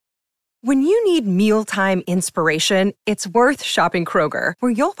When you need mealtime inspiration, it's worth shopping Kroger,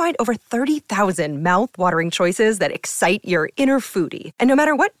 where you'll find over 30,000 mouth-watering choices that excite your inner foodie. And no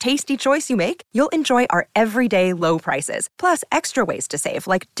matter what tasty choice you make, you'll enjoy our everyday low prices, plus extra ways to save,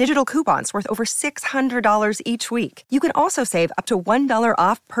 like digital coupons worth over $600 each week. You can also save up to $1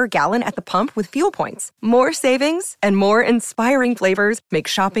 off per gallon at the pump with fuel points. More savings and more inspiring flavors make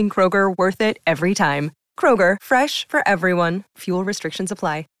shopping Kroger worth it every time. Kroger, fresh for everyone. Fuel restrictions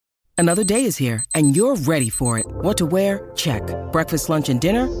apply. Another day is here, and you're ready for it. What to wear? Check. Breakfast, lunch, and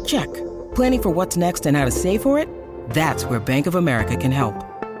dinner? Check. Planning for what's next and how to save for it? That's where Bank of America can help.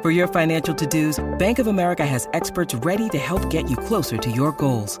 For your financial to-dos, Bank of America has experts ready to help get you closer to your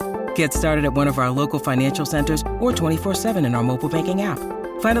goals. Get started at one of our local financial centers or 24/7 in our mobile banking app.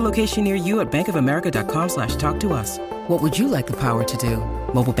 Find a location near you at bankofamerica.com/talktous. What would you like the power to do?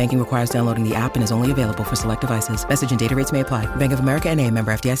 Mobile banking requires downloading the app and is only available for select devices. Message and data rates may apply. Bank of America N.A.,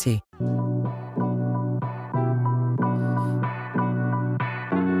 member FDIC.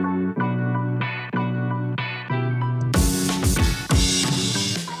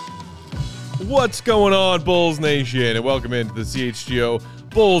 What's going on, Bulls Nation? And welcome into the CHGO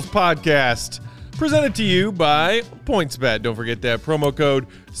Bulls Podcast, presented to you by PointsBet. Don't forget that promo code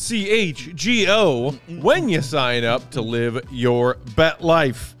CHGO when you sign up to live your bet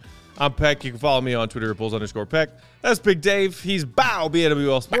life. I'm Peck. You can follow me on Twitter at Bulls_Peck. That's Big Dave. He's Bow,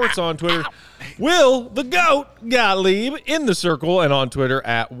 BAWL Sports on Twitter. Will, the GOAT, Gottlieb, in the circle, and on Twitter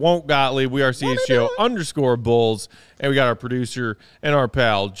at Won't Gottlieb. We are CHGO_Bulls. And we got our producer and our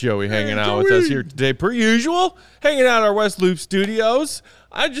pal, Joey, hanging out with us here today, per usual, hanging out at our West Loop studios.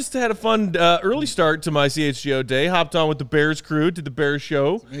 I just had a fun early start to my CHGO day. Hopped on with the Bears crew, did the Bears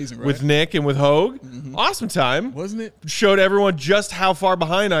show amazing, right? with Nick and with Hogue. Awesome time. Wasn't it? Showed everyone just how far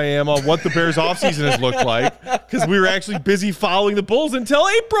behind I am on what the Bears offseason has looked like, because we were actually busy following the Bulls until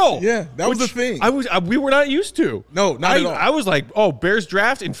April. Yeah, that was the thing. We were not used to. No, not at all. I was like, oh, Bears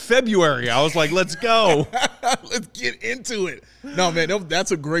draft in February. I was like, let's go. Let's get into it. No, man,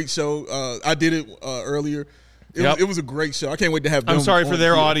 that's a great show. I did it earlier. It was a great show. I can't wait to have them. I'm sorry for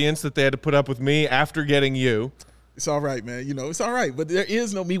their here. audience that they had to put up with me after getting you. It's all right, man. You know, it's all right. But there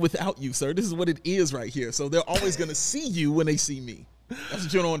is no me without you, sir. This is what it is right here. So they're always going to see you when they see me. That's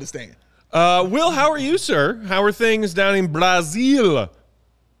what you don't understand. Will, how are you, sir? How are things down in Brazil?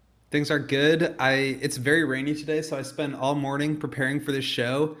 Things are good. It's very rainy today, so I spent all morning preparing for this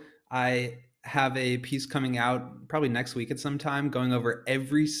show. I have a piece coming out probably next week at some time going over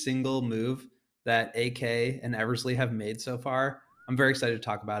every single move that AK and Eversley have made so far. I'm very excited to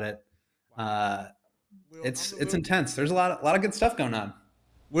talk about it. It's intense. There's a lot of good stuff going on.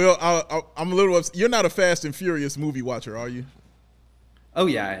 Well, I'm a little upset. You're not a Fast and Furious movie watcher, are you? Oh,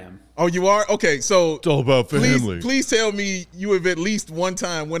 yeah, I am. Oh, you are? Okay, so it's all about family. Please tell me you have at least one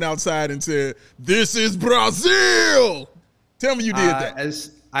time went outside and said, "This is Brazil." Tell me you did that.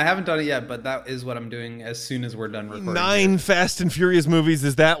 I haven't done it yet, but that is what I'm doing as soon as we're done recording. 9 Fast and Furious movies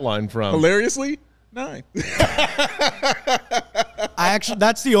is that line from? Hilariously, 9.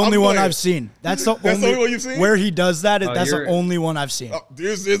 That's the only one I've seen. That's the only one you've seen? Where he does that. That's the only one I've seen.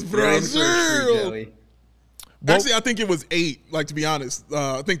 This is Brazil. Actually, I think it was 8. Like, to be honest,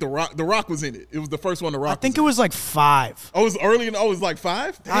 I think the Rock was in it. It was the first one. The Rock. I think it was like 5. Oh, it was early. It was like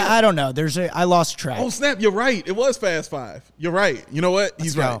 5. I don't know. I lost track. Oh snap! You're right. It was Fast 5. You're right. You know what?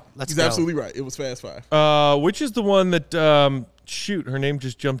 He's right. He's absolutely right. It was Fast 5. Which is the one that? Shoot, her name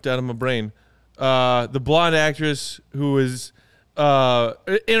just jumped out of my brain. The blonde actress who was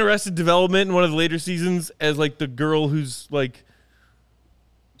in Arrested Development in one of the later seasons as like the girl who's like.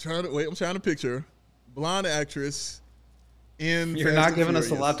 I'm trying to picture. Blonde actress in. You're not giving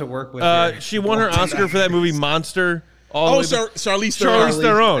us a lot to work with. She won her Oscar for that movie Monster. Charlize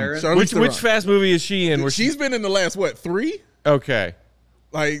Theron. Which Fast movie is she in? She's been in the last 3? Okay.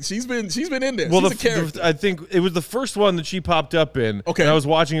 Like she's been in there. Well, she's a character. I think it was the first one that she popped up in. Okay. And I was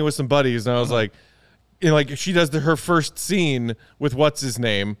watching it with some buddies, and I was like, she does her first scene with what's his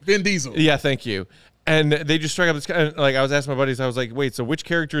name? Vin Diesel. Yeah, thank you. And they just struck up this kind of, like, I was asking my buddies, I was like, wait, so which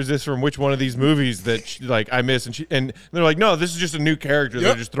character is this from which one of these movies that I miss? And they're like, no, this is just a new character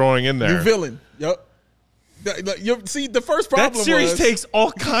they're just throwing in there. New villain. Yep. See, the first problem that series takes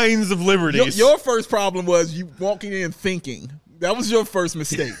all kinds of liberties. Your first problem was you walking in thinking. That was your first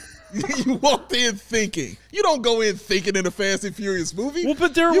mistake. You walked in thinking. You don't go in thinking in a Fast and Furious movie. Well,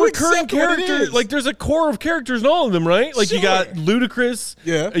 but there are recurring characters. Like, there's a core of characters in all of them, right? Like, you got Ludacris.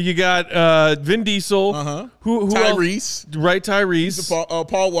 Yeah. You got Vin Diesel. Uh-huh. Who Tyrese. Right, Tyrese.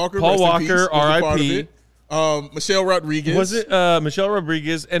 Paul Walker. Paul Walker, R.I.P. Michelle Rodriguez. Was it Michelle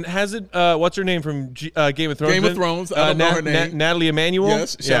Rodriguez? And has it, what's her name from Game of Thrones? Game of Thrones. I don't know her name. Natalie Emmanuel?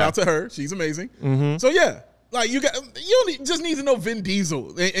 Yes, shout out to her. She's amazing. Mm-hmm. So, yeah. Like, you just need to know Vin Diesel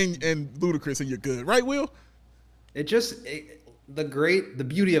and Ludacris and you're good. Right, Will? The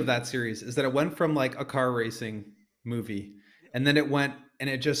beauty of that series is that it went from like a car racing movie and then it went and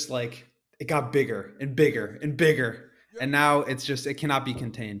it just like it got bigger and bigger and bigger. And now it cannot be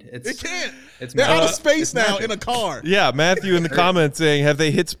contained. It can't. They're out of space now magic. In a car. Yeah, Matthew in the comments saying, have they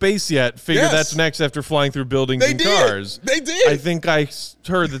hit space yet? Figure that's next after flying through buildings and cars. They did. I think I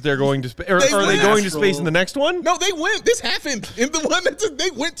heard that they're going to space. Are they going to space in the next one? No, they went. This happened in the one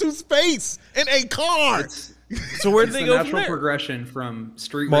they went to space in a car. So where did they go from natural there? progression from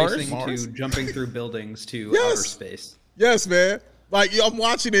street Mars? racing to jumping through buildings to outer space. Yes, man. Like, I'm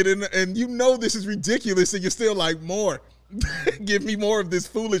watching it, and you know this is ridiculous, and you're still like, more. Give me more of this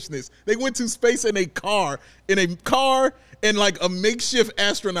foolishness. They went to space in a car, and like a makeshift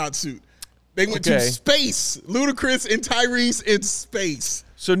astronaut suit. They went to space. Ludacris and Tyrese in space.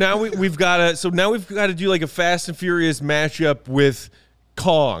 So now we've got to do like a Fast and Furious mashup with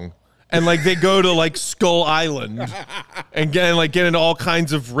Kong. And like they go to like Skull Island and get into all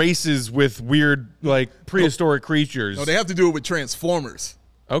kinds of races with weird like prehistoric creatures. No, they have to do it with Transformers.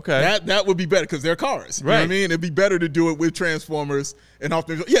 Okay, that would be better because they're cars. You right. know what I mean? It'd be better to do it with Transformers and off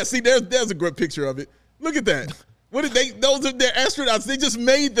the. Yeah, see, there's a good picture of it. Look at that. What did they? Those are their astronauts. They just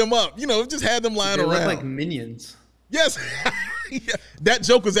made them up. You know, just had them lying around. They look like minions. Yes, yeah. That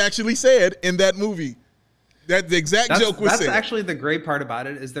joke was actually said in that movie. The exact joke was said. That's actually the great part about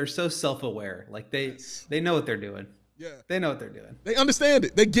it is they're so self-aware. Like they know what they're doing. Yeah, they know what they're doing. They understand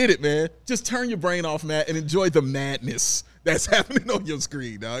it. They get it, man. Just turn your brain off, Matt, and enjoy the madness that's happening on your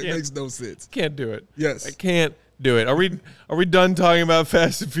screen. Dog. It makes no sense. Can't do it. Yes, I can't do it. Are we done talking about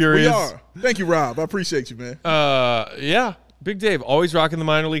Fast and Furious? We are. Thank you, Rob. I appreciate you, man. Yeah. Big Dave, always rocking the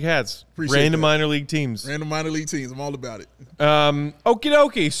minor league hats. Appreciate Random that. minor league teams. Random minor league teams. I'm all about it. Okie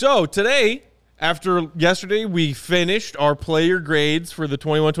dokie. So today, after yesterday, we finished our player grades for the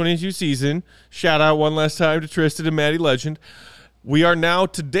 21-22 season. Shout out one last time to Tristan and Maddie Legend. We are now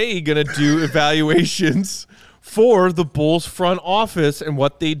today going to do evaluations for the Bulls front office and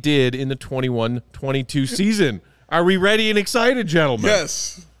what they did in the 21-22 season. Are we ready and excited, gentlemen?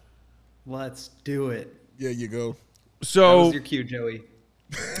 Yes. Let's do it. Yeah, you go. So that was your cue, Joey.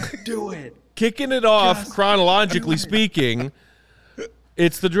 Do it. Kicking it off, chronologically speaking,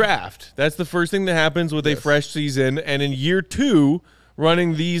 it's the draft. That's the first thing that happens with a fresh season. And in year 2,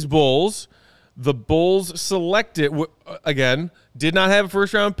 running these Bulls, the Bulls selected, again, did not have a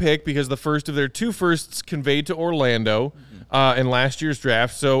first-round pick because the first of their 2 firsts conveyed to Orlando in last year's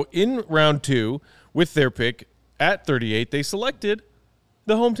draft. So in round 2, with their pick at 38, they selected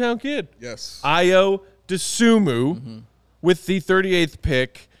the hometown kid. Yes. Ayo Dosunmu with the 38th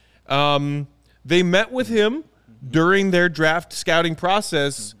pick. They met with him during their draft scouting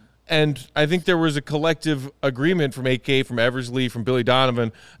process, and I think there was a collective agreement from AK, from Eversley, from Billy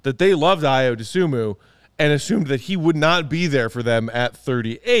Donovan, that they loved Ayo Dosunmu and assumed that he would not be there for them at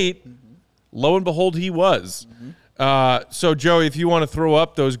 38. Lo and behold, he was. So, Joey, if you want to throw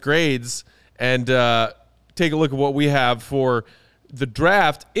up those grades and take a look at what we have for the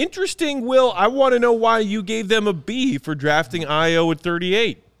draft. Interesting, Will. I want to know why you gave them a B for drafting Ayo at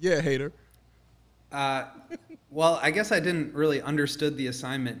 38. Yeah, hater. Well, I guess I didn't really understood the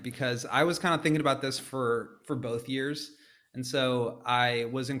assignment because I was kind of thinking about this for both years. And so I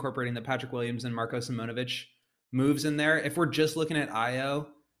was incorporating the Patrick Williams and Marko Simonovic moves in there. If we're just looking at Ayo,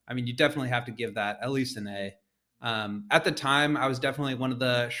 I mean, you definitely have to give that at least an A. At the time, I was definitely one of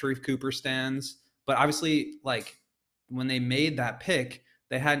the Sharif Cooper stans. But obviously, like, when they made that pick,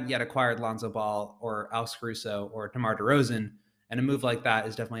 they hadn't yet acquired Lonzo Ball or Alex Caruso or DeMar DeRozan. And a move like that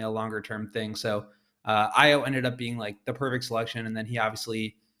is definitely a longer-term thing. So Ayo ended up being like the perfect selection, and then he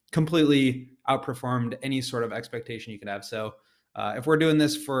obviously completely outperformed any sort of expectation you could have. So if we're doing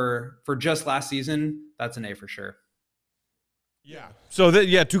this for just last season, that's an A for sure. Yeah. So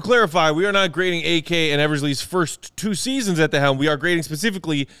to clarify, we are not grading AK and Eversley's first 2 seasons at the helm. We are grading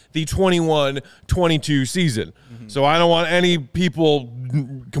specifically the 21-22 season. So I don't want any people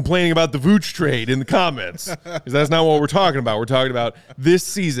complaining about the Vooch trade in the comments, because that's not what we're talking about. We're talking about this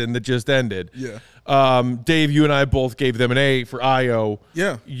season that just ended. Yeah. Dave, you and I both gave them an A for Ayo.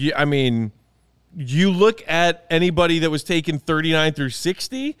 Yeah. I mean, you look at anybody that was taken 39 through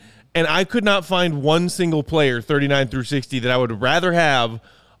 60, and I could not find one single player 39 through 60 that I would rather have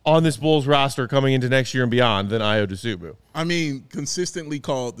on this Bulls roster coming into next year and beyond than Ayo Dosunmu. I mean, consistently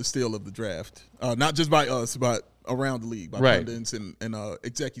called the steal of the draft, not just by us, but around the league, by pundits and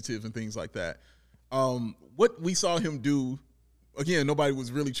executives and things like that. what we saw him do, again, nobody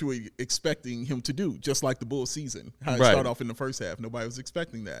was really truly expecting him to do, just like the Bulls season. How it started off in the first half. Nobody was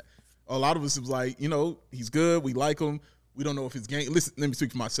expecting that. A lot of us was like, he's good. We like him. We don't know if his game – listen, let me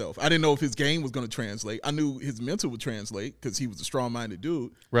speak for myself. I didn't know if his game was going to translate. I knew his mental would translate because he was a strong-minded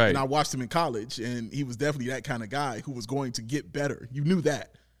dude. Right. And I watched him in college, and he was definitely that kind of guy who was going to get better. You knew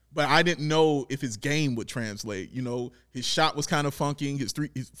that. But I didn't know if his game would translate. His shot was kind of funky. His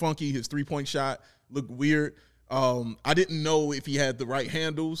three-point shot looked weird. I didn't know if he had the right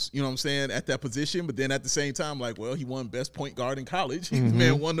handles, at that position. But then at the same time, he won best point guard in college. He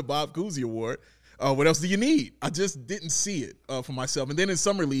won the Bob Cousy Award. What else do you need? I just didn't see it for myself. And then in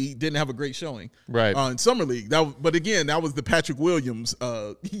Summer League, didn't have a great showing. Right. In Summer League. But again, that was the Patrick Williams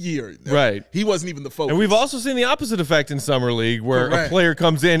year. Right. He wasn't even the focus. And we've also seen the opposite effect in Summer League where a player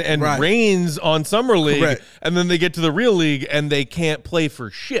comes in and reigns on Summer League, and then they get to the real league and they can't play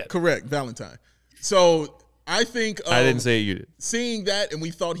for shit. Correct. Valentine. So I think I didn't say it, you did. Seeing that, and we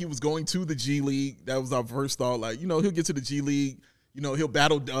thought he was going to the G League. That was our first thought. He'll get to the G League. He'll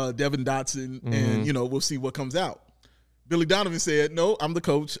battle Devin Dotson, and, we'll see what comes out. Billy Donovan said, no, I'm the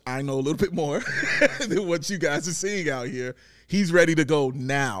coach. I know a little bit more than what you guys are seeing out here. He's ready to go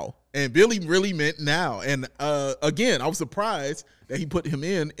now. And Billy really meant now. And, again, I was surprised that he put him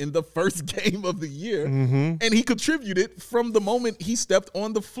in the first game of the year. And he contributed from the moment he stepped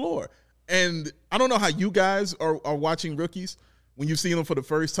on the floor. And I don't know how you guys are watching rookies when you see them for the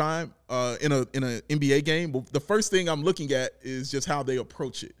first time in an NBA game. But the first thing I'm looking at is just how they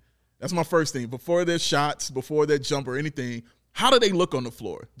approach it. That's my first thing. Before their shots, before their jump or anything, how do they look on the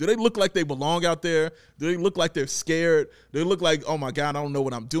floor? Do they look like they belong out there? Do they look like they're scared? Do they look like, oh, my God, I don't know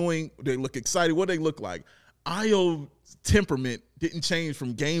what I'm doing? Do they look excited? What do they look like? Ayo's temperament didn't change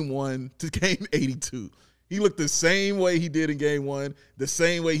from game 1 to game 82. He looked the same way he did in game 1, the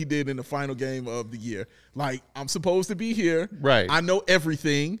same way he did in the final game of the year. I'm supposed to be here. Right. I know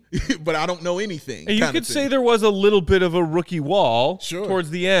everything, but I don't know anything. And you could say there was a little bit of a rookie wall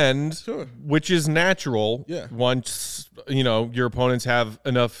towards the end, Sure. which is natural. Yeah. Once, your opponents have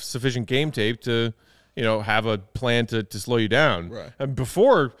enough sufficient game tape to, have a plan to slow you down. Right. And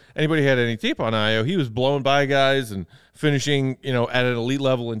before anybody had any tape on Ayo, he was blowing by guys and finishing, at an elite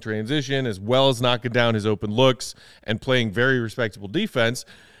level in transition, as well as knocking down his open looks and playing very respectable defense.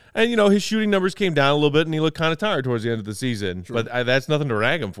 And, his shooting numbers came down a little bit, and he looked kind of tired towards the end of the season. True. But that's nothing to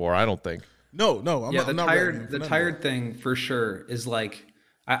rag him for, I don't think. No, I'm not the tired thing for sure is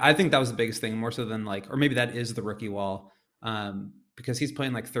I think that was the biggest thing, more so than or maybe that is the rookie wall, because he's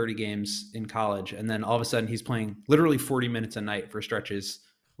playing 30 games in college, and then all of a sudden he's playing literally 40 minutes a night for stretches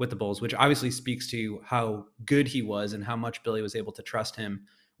with the Bulls, which obviously speaks to how good he was and how much Billy was able to trust him,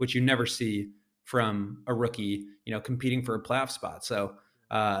 which you never see from a rookie, competing for a playoff spot. So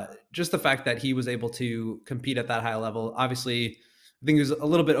just the fact that he was able to compete at that high level, obviously I think he was a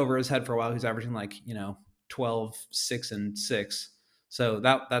little bit over his head for a while. He's averaging 12, 6, and 6. So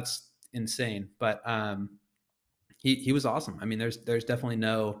that's insane. But he was awesome. I mean, there's definitely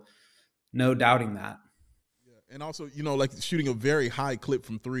no doubting that. And also, shooting a very high clip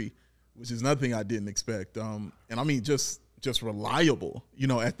from 3, which is another thing I didn't expect. And I mean, just reliable,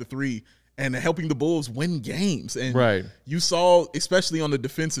 at the 3 and helping the Bulls win games. And you saw, especially on the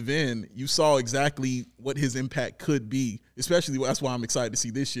defensive end, you saw exactly what his impact could be, especially that's why I'm excited to see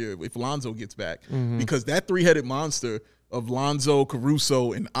this year if Lonzo gets back. Because that 3-headed monster of Lonzo,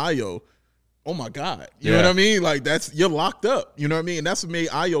 Caruso, and Ayo, oh my God. You know what I mean? You're locked up. You know what I mean? And that's what made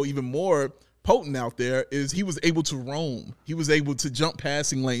Ayo even more potent out there, is he was able to roam. He was able to jump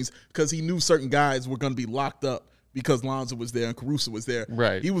passing lanes because he knew certain guys were going to be locked up because Lonzo was there and Caruso was there.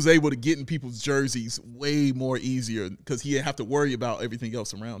 Right. He was able to get in people's jerseys way more easier because he didn't have to worry about everything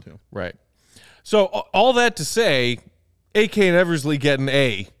else around him. Right. So all that to say, AK and Eversley get an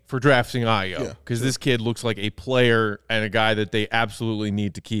A for drafting Ayo because this kid looks like a player and a guy that they absolutely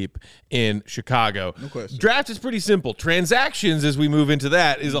need to keep in Chicago. No question. Draft is pretty simple. Transactions, as we move into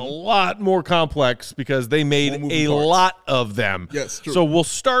that, is a lot more complex because they made a lot of them. Yes, true. So we'll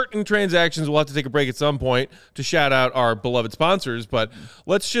start in transactions. We'll have to take a break at some point to shout out our beloved sponsors, but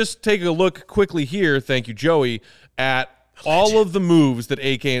let's just take a look quickly here, thank you, Joey, at all of the moves that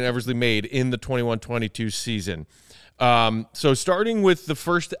AK and Eversley made in the 21-22 season. So starting with the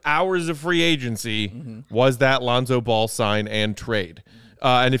first hours of free agency was that Lonzo Ball sign and trade.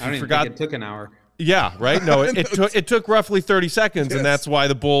 And if you forgot, think it took an hour. Yeah, right. No, it took roughly 30 seconds, and that's why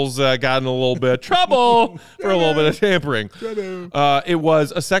the Bulls got in a little bit of trouble for a little bit of tampering. It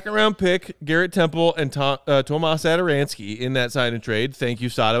was a second-round pick, Garrett Temple and Tomas Satoransky in that sign and trade. Thank you,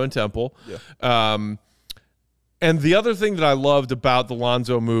 Sato and Temple. And the other thing that I loved about the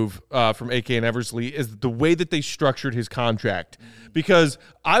Lonzo move from AK and Eversley is the way that they structured his contract. Because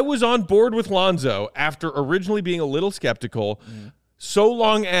I was on board with Lonzo after originally being a little skeptical, so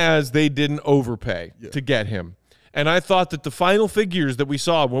long as they didn't overpay to get him. And I thought that the final figures that we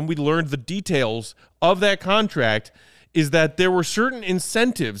saw when we learned the details of that contract is that there were certain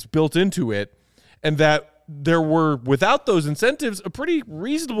incentives built into it, and that there were, without those incentives, a pretty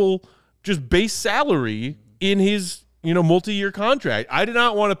reasonable just base salary in his, multi-year contract. I did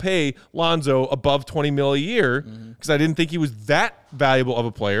not want to pay Lonzo above $20 million a year because I didn't think he was that valuable of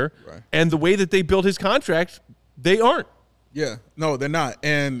a player. Right. And the way that they built his contract, they aren't. Yeah, no, they're not.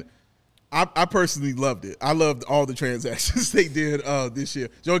 And I personally loved it. I loved all the transactions they did this year.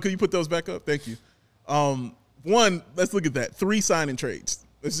 Joey, could you put those back up? Thank you. One, let's look at that. 3 signing trades.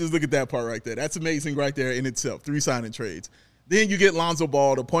 Let's just look at that part right there. That's amazing right there in itself. 3 signing trades. Then you get Lonzo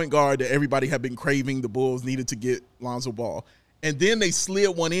Ball, the point guard that everybody had been craving. The Bulls needed to get Lonzo Ball. And then they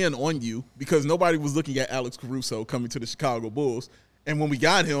slid one in on you because nobody was looking at Alex Caruso coming to the Chicago Bulls. And when we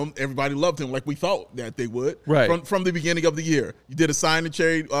got him, everybody loved him like we thought that they would from the beginning of the year. You did a sign and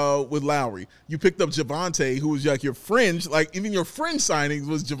trade with Lowry. You picked up Javonte, who was like your fringe. Like even your fringe signings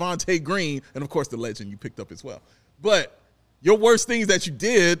was Javonte Green. And, of course, the legend you picked up as well. But your worst things that you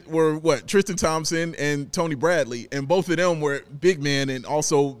did were Tristan Thompson and Tony Bradley, and both of them were big men and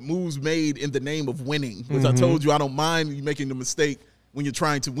also moves made in the name of winning, which I told you I don't mind you making the mistake when you're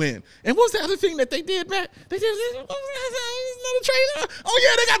trying to win. And what's the other thing that they did, Matt? They did another trade. Oh,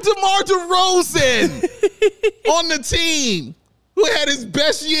 yeah, they got DeMar DeRozan on the team who had his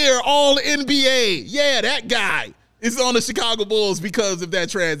best year all NBA. Yeah, that guy is on the Chicago Bulls because of that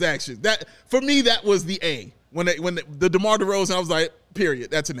transaction. That for me, that was the A. When the DeMar DeRozan, I was like,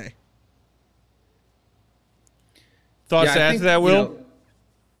 period, that's an A. Thoughts to add to that, Will?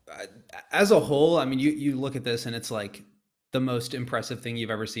 As a whole, I mean, you look at this and it's like the most impressive thing you've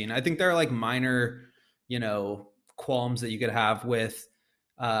ever seen. I think there are like minor, qualms that you could have with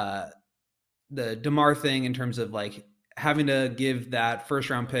the DeMar thing in terms of like having to give that first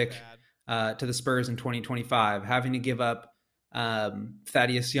round pick to the Spurs in 2025, having to give up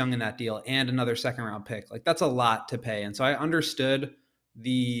Thaddeus Young in that deal and another second round pick. Like that's a lot to pay. And so I understood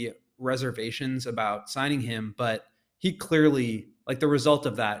the reservations about signing him, but he clearly, like the result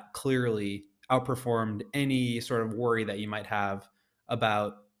of that clearly outperformed any sort of worry that you might have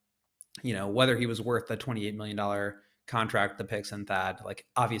about, whether he was worth the $28 million contract, the picks and Thad. Like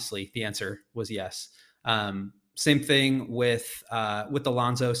obviously the answer was yes. Same thing with the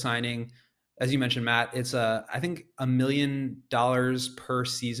Lonzo signing. As you mentioned, Matt, it's I think $1 million per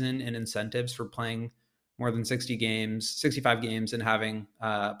season in incentives for playing more than 65 games, and having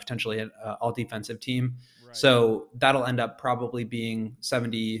potentially an all defensive team. Right. So that'll end up probably being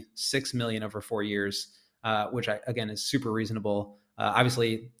 $76 million over 4 years, which again is super reasonable.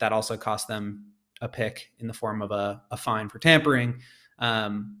 Obviously, that also cost them a pick in the form of a fine for tampering.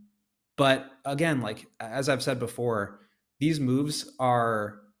 But again, like as I've said before, these moves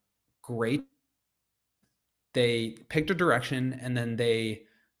are great. They picked a direction and then they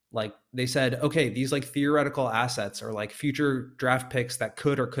said, okay, these like theoretical assets or like future draft picks that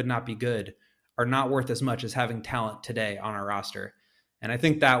could or could not be good are not worth as much as having talent today on our roster. And I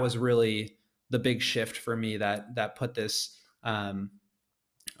think that was really the big shift for me that put this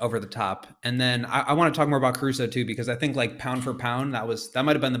over the top. And then I want to talk more about Caruso too, because I think like pound for pound, that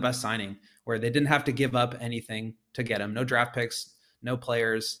might've been the best signing, where they didn't have to give up anything to get him. No draft picks, no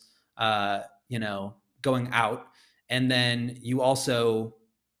players, going out. And then you also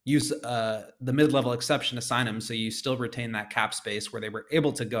use the mid-level exception to sign him. So you still retain that cap space where they were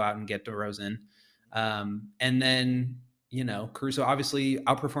able to go out and get DeRozan. And then, Caruso obviously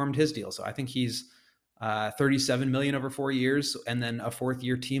outperformed his deal. So I think he's $37 million over 4 years, and then a 4th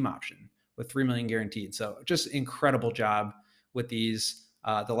year team option with $3 million guaranteed. So just incredible job with these,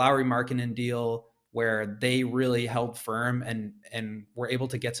 the Lowry Markkanen deal, where they really held firm and were able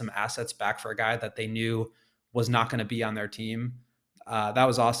to get some assets back for a guy that they knew was not going to be on their team. That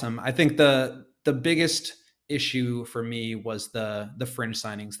was awesome. I think the biggest issue for me was the fringe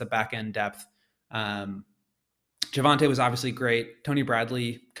signings, the back end depth. Javonte was obviously great. Tony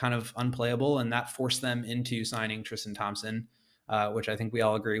Bradley kind of unplayable, and that forced them into signing Tristan Thompson, which I think we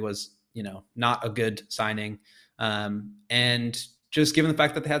all agree was, not a good signing. And just given the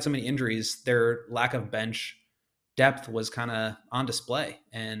fact that they had so many injuries, their lack of bench depth was kind of on display.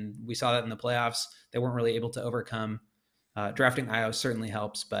 And we saw that in the playoffs. They weren't really able to overcome. Drafting Ayo certainly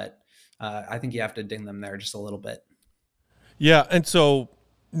helps, but I think you have to ding them there just a little bit. Yeah, and so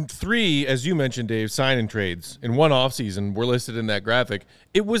 3, as you mentioned, Dave, sign-in trades in one offseason were listed in that graphic.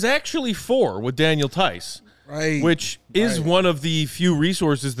 It was actually 4 with Daniel Tice. which is one of the few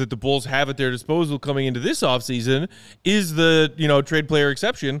resources that the Bulls have at their disposal coming into this offseason, is the, trade player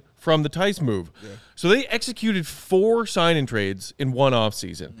exception from the Tice move. Yeah. So they executed 4 sign-and trades in one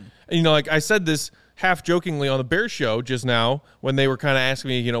offseason. And, like I said this half jokingly on the Bears show just now when they were kind of asking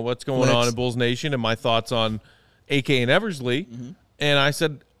me, what's going on in Bulls Nation and my thoughts on AK and Eversley. And I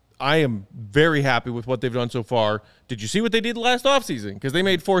said, I am very happy with what they've done so far. Did you see what they did last offseason? Because they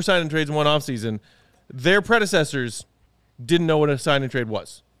made 4 sign-and trades in one offseason. Their predecessors didn't know what a sign-and trade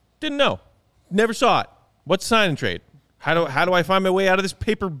was. Didn't know. Never saw it. What's sign-and trade? How do I find my way out of this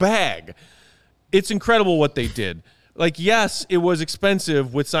paper bag? It's incredible what they did. Like, yes, it was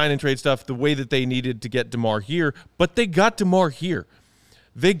expensive with sign-and trade stuff the way that they needed to get DeMar here, but they got DeMar here.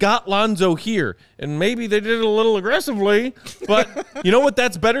 They got Lonzo here, and maybe they did it a little aggressively, but you know what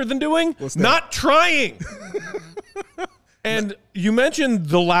that's better than doing? Not trying. And you mentioned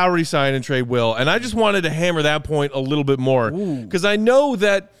the Lowry sign and trade, Will, and I just wanted to hammer that point a little bit more because I know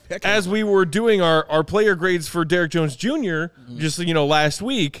that as we were doing our player grades for Derrick Jones Jr. Just last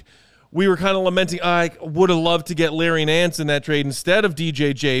week, we were kind of lamenting, I would have loved to get Larry Nance in that trade instead of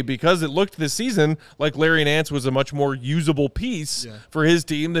DJJ because it looked this season like Larry Nance was a much more usable piece for his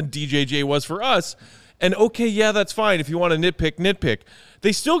team than DJJ was for us. And okay, yeah, that's fine. If you want to nitpick.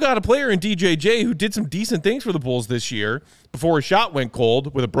 They still got a player in DJJ who did some decent things for the Bulls this year before his shot went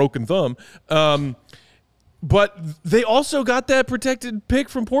cold with a broken thumb. But they also got that protected pick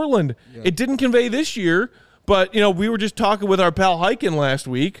from Portland. Yeah. It didn't convey this year, but we were just talking with our pal Hyken last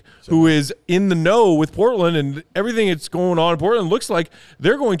week, who is in the know with Portland, and everything that's going on in Portland looks like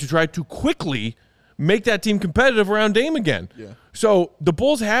they're going to try to quickly make that team competitive around Dame again. Yeah. So the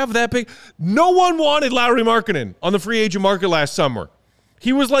Bulls have that pick. No one wanted Lauri Markkanen on the free agent market last summer.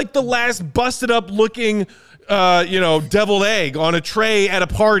 He was like the last busted up looking, deviled egg on a tray at a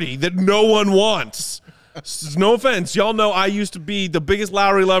party that no one wants. No offense. Y'all know I used to be the biggest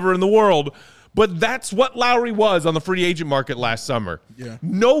Lowry lover in the world, but that's what Lowry was on the free agent market last summer. Yeah.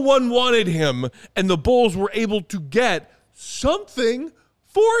 No one wanted him, and the Bulls were able to get something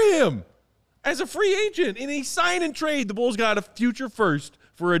for him. As a free agent, in a sign and trade, the Bulls got a future first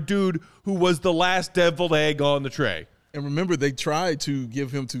for a dude who was the last deviled egg on the tray. And remember, they tried to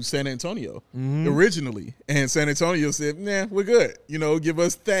give him to San Antonio originally. And San Antonio said, nah, we're good. Give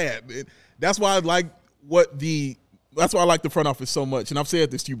us Thad. That's why I like that's why I like the front office so much. And I've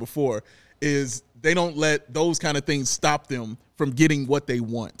said this to you before, is they don't let those kind of things stop them from getting what they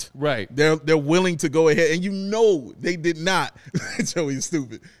want. Right. They're willing to go ahead. And they did not. Joey's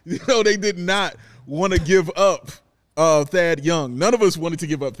stupid. They did not want to give up Thad Young. None of us wanted to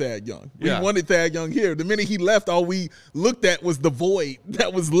give up Thad Young. We wanted Thad Young here. The minute he left, all we looked at was the void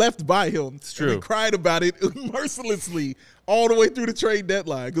that was left by him. It's true. And we cried about it mercilessly all the way through the trade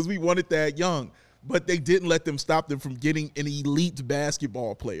deadline because we wanted Thad Young. But they didn't let them stop them from getting an elite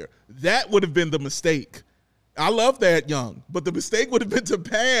basketball player. That would have been the mistake. I love Thad Young, but the mistake would have been to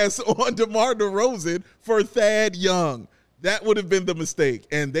pass on DeMar DeRozan for Thad Young. That would have been the mistake.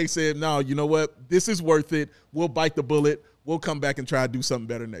 And they said, no, you know what? This is worth it. We'll bite the bullet. We'll come back and try to do something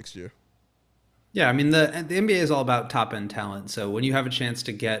better next year. Yeah, I mean, the NBA is all about top-end talent. So when you have a chance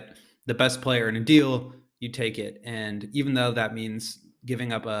to get the best player in a deal, you take it. And even though that means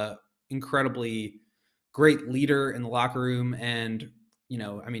giving up a incredibly great leader in the locker room, and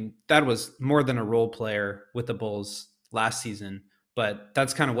that was more than a role player with the Bulls last season, but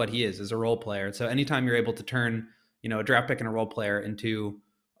that's kind of what he is a role player. So anytime you're able to turn a draft pick and a role player into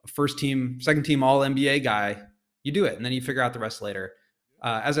a first team, second team all NBA guy, you do it, and then you figure out the rest later.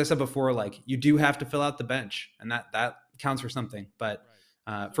 As I said before, you do have to fill out the bench, and that counts for something, but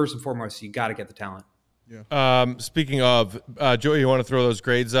first and foremost, you got to get the talent. Yeah. Speaking of, Joey, you want to throw those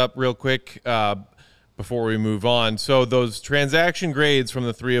grades up real quick before we move on? So those transaction grades from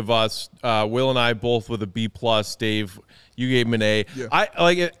the three of us, Will and I both with a B+. Dave, you gave him an A. Yeah. I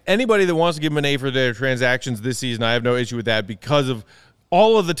like anybody that wants to give them an A for their transactions this season. I have no issue with that because of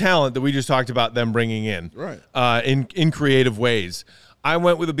all of the talent that we just talked about them bringing in, right? In creative ways. I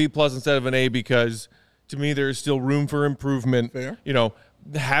went with a B+ instead of an A because to me there is still room for improvement. Fair.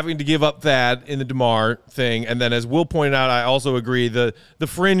 Having to give up that in the DeMar thing. And then as Will pointed out, I also agree, the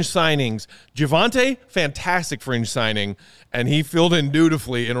fringe signings. Javonte, fantastic fringe signing, and he filled in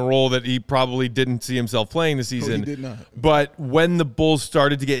dutifully in a role that he probably didn't see himself playing this season. He did not. But when the Bulls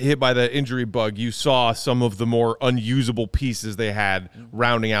started to get hit by that injury bug, you saw some of the more unusable pieces they had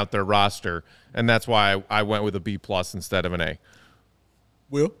rounding out their roster. And that's why I went with a B+ instead of an A.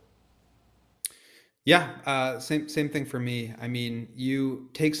 Will? Yeah, same thing for me. I mean,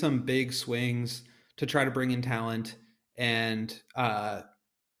 you take some big swings to try to bring in talent, and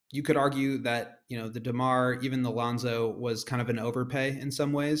you could argue that, the DeMar, even the Lonzo was kind of an overpay in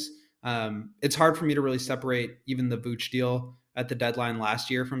some ways. It's hard for me to really separate even the Vooch deal at the deadline last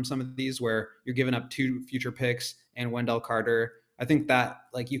year from some of these where you're giving up 2 future picks and Wendell Carter. I think that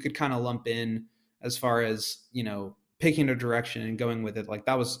you could kind of lump in as far as, picking a direction and going with it.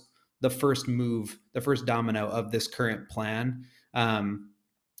 That was the first move, the first domino of this current plan.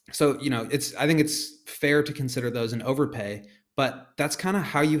 So, I think it's fair to consider those an overpay, but that's kind of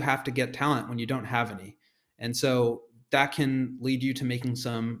how you have to get talent when you don't have any. And so that can lead you to making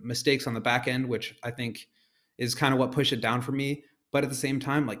some mistakes on the back end, which I think is kind of what pushed it down for me. But at the same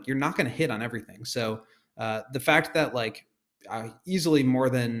time, you're not going to hit on everything. So the fact that easily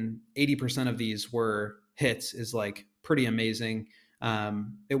more than 80% of these were hits is pretty amazing.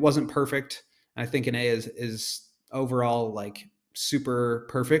 It wasn't perfect. I think an A is overall super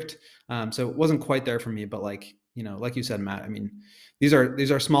perfect. So it wasn't quite there for me, but like you said, Matt, I mean, these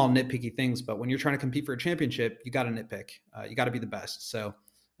are small nitpicky things, but when you're trying to compete for a championship, you got to nitpick, you got to be the best. So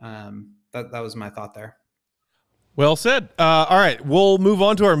that was my thought there. Well said. All right, we'll move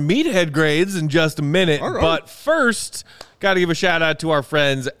on to our meathead grades in just a minute. Right. But first, got to give a shout out to our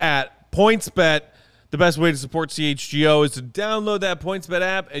friends at PointsBet. The best way to support CHGO is to download that PointsBet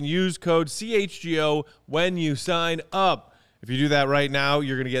app and use code CHGO when you sign up. If you do that right now,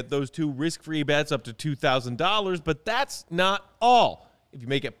 you're going to get those 2 risk-free bets up to $2,000, but that's not all. If you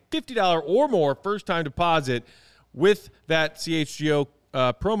make a $50 or more first-time deposit with that CHGO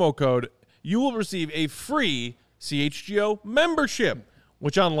promo code, you will receive a free CHGO membership,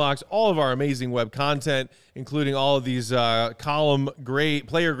 which unlocks all of our amazing web content, including all of these column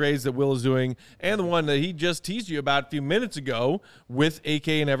player grades that Will is doing, and the one that he just teased you about a few minutes ago with AK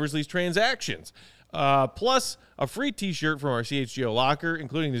and Eversley's transactions. Plus a free t-shirt from our CHGO locker,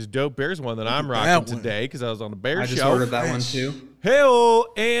 including this dope Bears one that I'm rocking today because I was on the Bears show. I just ordered that one too.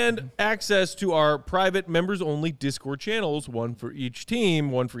 Hey-o, and access to our private members-only Discord channels, one for each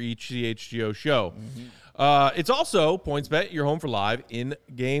team, one for each CHGO show. It's also PointsBet, your home for live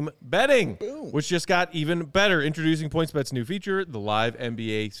in-game betting, which just got even better. Introducing PointsBet's new feature, the live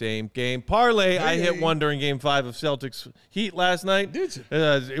NBA same-game parlay. I hit one during Game 5 of Celtics Heat last night. Did you?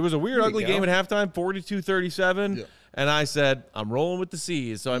 It was a weird, ugly game at halftime, 42-37. Yeah. And I said, I'm rolling with the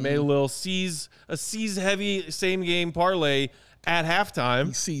C's. So I made a C's-heavy same-game parlay at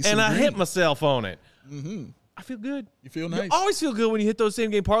halftime, and I hit myself on it. I feel good. You feel nice. You always feel good when you hit those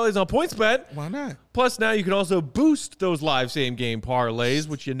same-game parlays on PointsBet. Why not? Plus, now you can also boost those live same-game parlays,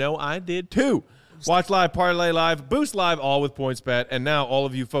 which I did too. Watch live, parlay live, boost live, all with PointsBet. And now all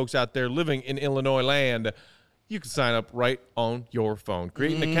of you folks out there living in Illinois land, you can sign up right on your phone.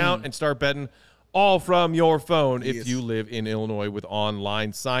 Create an account and start betting all from your phone if you live in Illinois with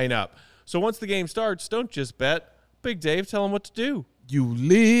online sign-up. So once the game starts, don't just bet. Big Dave, tell them what to do. You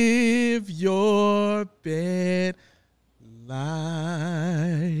live your best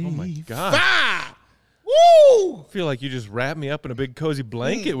life. Oh, my God. Woo! I feel like you just wrapped me up in a big cozy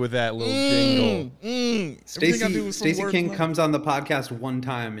blanket with that little jingle. Stacey King comes on the podcast one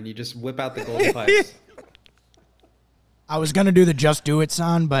time, and you just whip out the gold pipes. I was gonna do the "Just Do It"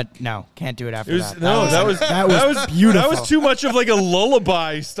 sound, but no, can't do it after that. No, that was beautiful. That was too much of like a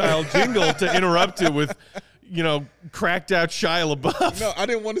lullaby style jingle to interrupt it with, cracked out Shia LaBeouf. No, I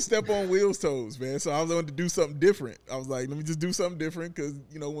didn't want to step on Will's toes, man. So I wanted to do something different. I was like, let me just do something different because,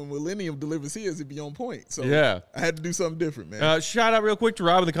 when Millennium delivers his, it'd be on point. So yeah, I had to do something different, man. Shout out real quick to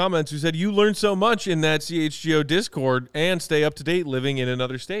Rob in the comments who said, you learned so much in that CHGO Discord and stay up to date living in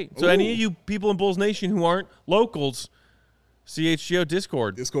another state. So any of you people in Bulls Nation who aren't locals, CHGO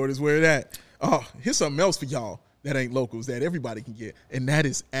Discord. Discord is where it at. Oh, here's something else for y'all that ain't locals that everybody can get, and that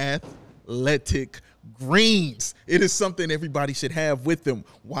is Athletic Greens. It is something everybody should have with them.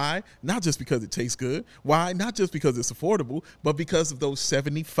 Why? Not just because it tastes good. Why? Not just because it's affordable, but because of those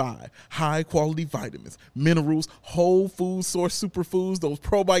 75 high-quality vitamins, minerals, whole food source superfoods, those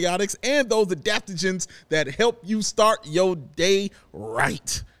probiotics, and those adaptogens that help you start your day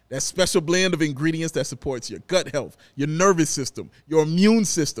right. That special blend of ingredients that supports your gut health, your nervous system, your immune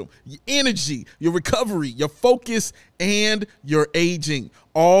system, your energy, your recovery, your focus, and your aging.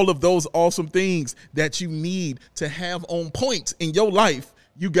 All of those awesome things that you need to have on point in your life,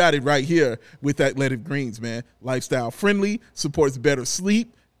 you got it right here with Athletic Greens, man. Lifestyle friendly, supports better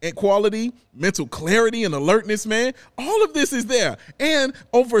sleep and quality, mental clarity and alertness, man. All of this is there. And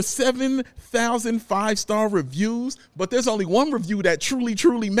over 7,000 five-star reviews, but there's only one review that truly,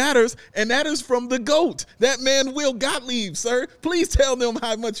 truly matters, and that is from the GOAT, that man Will Gottlieb, sir. Please tell them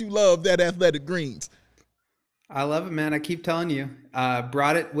how much you love that Athletic Greens. I love it, man. I keep telling you.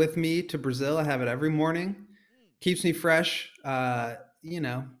 Brought it with me to Brazil. I have it every morning. Keeps me fresh.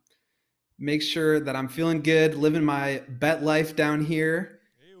 make sure that I'm feeling good, living my bet life down here.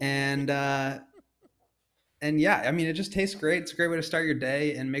 And yeah, I mean, it just tastes great. It's a great way to start your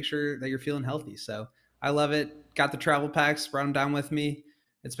day and make sure that you're feeling healthy. So I love it. Got the travel packs, brought them down with me.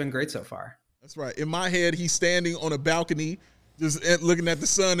 It's been great so far. That's right. In my head, he's standing on a balcony, just looking at the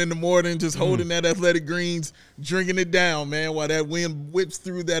sun in the morning, just holding that Athletic Greens, drinking it down, man, while that wind whips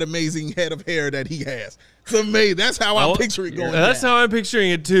through that amazing head of hair that he has. It's amazing. That's how I picture it going. That's how I'm picturing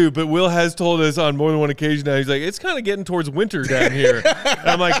it too. But Will has told us on more than one occasion now. He's like, it's kind of getting towards winter down here. And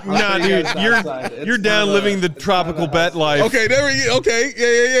I'm like, nah, dude, you're down living the tropical bet life. Okay, there we go. Okay,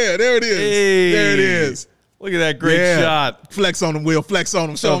 yeah. There it is. Hey. There it is. Look at that great shot. Flex on him, Will. Flex on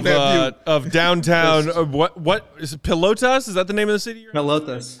him. Show him that view. Of downtown. What is it? Pelotas? Is that the name of the city?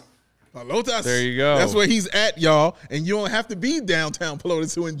 Pelotas. Pelotas. There you go. That's where he's at, y'all. And you don't have to be downtown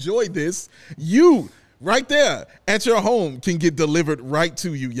Pelotas to enjoy this. You, right there at your home, can get delivered right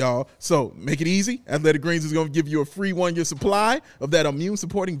to you, y'all. So make it easy. Athletic Greens is going to give you a free 1-year supply of that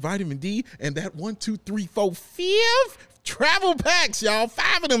immune-supporting vitamin D and that 1, 2, 3, 4, 5 travel packs, y'all.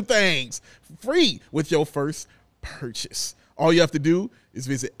 5 of them things free with your first purchase. All you have to do is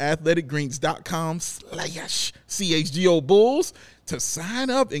visit athleticgreens.com/CHGO Bulls to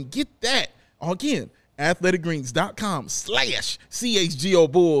sign up and get that. Again,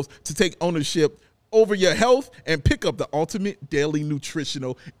 athleticgreens.com/CHGO Bulls to take ownership over your health and pick up the ultimate daily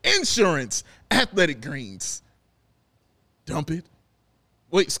nutritional insurance. Athletic Greens. Dump it.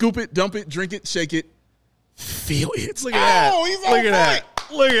 Wait, scoop it, dump it, drink it, shake it. Feel it. Look at that. Oh, he's on Look at point. that.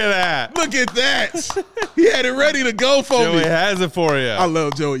 Look at that. Look at that. He had it ready to go for Joey me. has it for you. I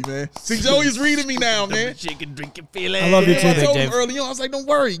love Joey, man. See, Joey's reading me now, man. Chicken drinking feeling. I love you too, I Big told him Dave. early on, I was like, don't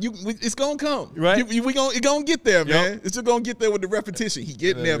worry. It's going to come. Right. It's going to get there, man. Yep. It's just going to get there with the repetition. He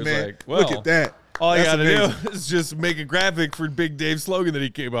getting there, It was man. like, well, Look at that. All you That's got to amazing. do is just make a graphic for Big Dave's slogan that he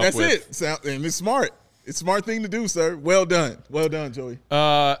came up That's with. it. And it's smart. It's a smart thing to do, sir. Well done. Well done, Joey.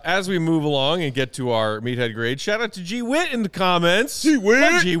 As we move along and get to our meathead grade, shout out to G Wit in the comments. G Wit.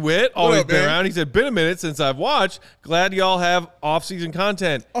 Love G Wit, always up, been man? around. He said, "Been a minute since I've watched. Glad y'all have off-season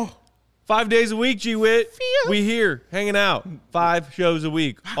content. Oh. 5 days a week, G Wit. We here hanging out. 5 shows a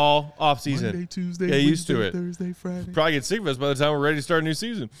week, all off-season. Monday, Tuesday, Get used to Wednesday, it. Thursday, Friday. Probably get sick of us by the time we're ready to start a new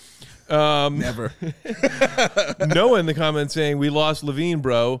season." Never. Noah in the comments saying, "We lost Levine,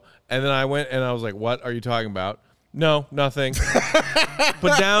 bro." And then I went and I was like, "What are you talking about?" No, nothing.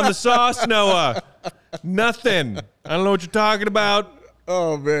 Put down the sauce, Noah. Nothing. I don't know what you're talking about,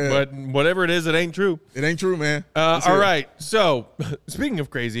 Oh, man. but whatever it is, it ain't true. It ain't true, man. All Let's hear it. right. So, speaking of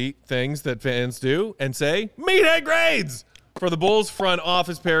crazy things that fans do and say, meathead grades for the Bulls front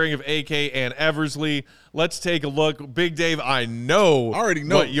office pairing of AK and Eversley. Let's take a look. Big Dave, I know, I already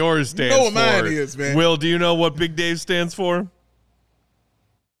know. what yours You stands know what for. mine is, man. Will, do you know what Big Dave stands for?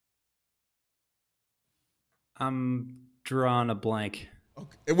 I'm drawing a blank.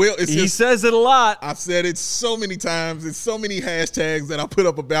 Well, it's He just, says it a lot. I've said it so many times. There's so many hashtags that I put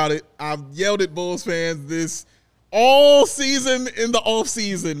up about it. I've yelled at Bulls fans this all season in the off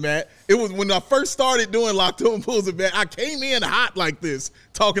season, Matt. It was when I first started doing Locked On Bulls event. I came in hot like this,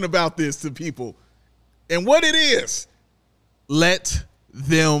 talking about this to people. And what it is, let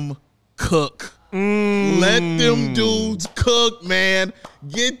them cook. Let them dudes cook, man.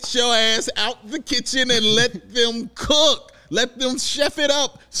 Get your ass out the kitchen and let them cook. Let them chef it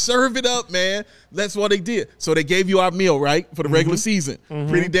up, serve it up, man. That's what they did. So they gave you our meal, right, for the regular season.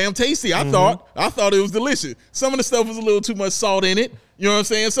 Pretty damn tasty, I thought. I thought it was delicious. Some of the stuff was a little too much salt in it. You know what I'm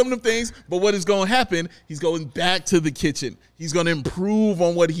saying? Some of them things. But what is going to happen, he's going back to the kitchen. He's going to improve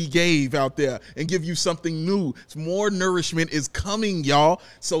on what he gave out there and give you something new. More nourishment is coming, y'all.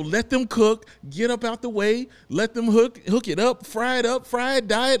 So let them cook. Get up out the way. Let them hook it up, fry it,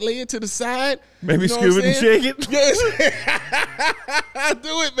 diet, lay it to the side. Maybe You know scoop what it and I'm saying? shake it. Yes.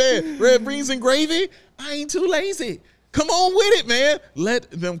 Do it, man. Red beans and gravy. I ain't too lazy. Come on with it, man.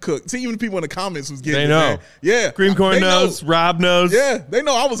 Let them cook. See, even people in the comments was getting They it, know. man. Yeah. Cream corn They know. knows. Rob knows. Yeah, they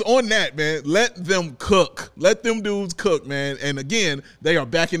know I was on that, man. Let them cook. Let them dudes cook, man. And again, they are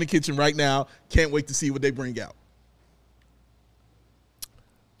back in the kitchen right now. Can't wait to see what they bring out.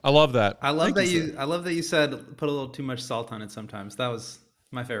 I love that. I love Thank that you, you. I love that you said put a little too much salt on it. Sometimes that was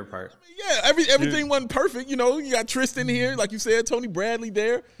my favorite part. Yeah, everything wasn't perfect. You know, you got Tristan here, like you said, Tony Bradley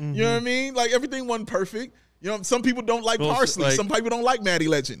there. You know what I mean? Like everything wasn't perfect. You know, some people don't like Well, parsley. like- Some people don't like Matty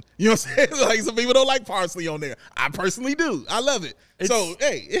Legend. You know what I'm saying? Like some people don't like parsley on there. I personally do. I love it. So,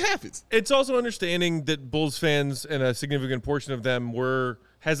 hey, it happens. It's also understanding that Bulls fans and a significant portion of them were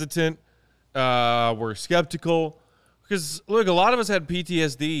hesitant, were skeptical. Because, look, a lot of us had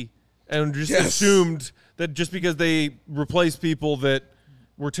PTSD and just Yes. assumed that just because they replaced people that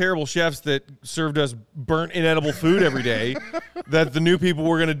were terrible chefs that served us burnt, inedible food every day that the new people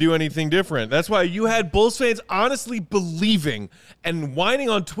were going to do anything different. That's why you had Bulls fans honestly believing and whining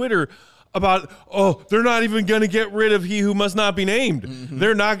on Twitter about, oh, they're not even going to get rid of he who must not be named.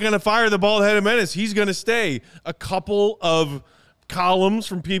 They're not going to fire the bald-headed menace. He's going to stay. A couple of columns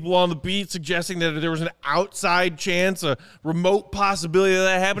from people on the beat suggesting that there was an outside chance, a remote possibility of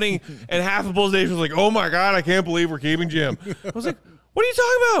that happening, and half of Bulls Nation was like, oh, my God, I can't believe we're keeping Jim. I was like, what are you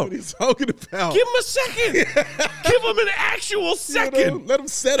talking about? What are you talking about? Give him a second. Give him an actual second. Let him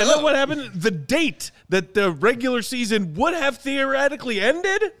set and up. then what happened? The date that the regular season would have theoretically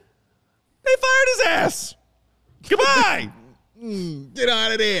ended, they fired his ass. Goodbye. Get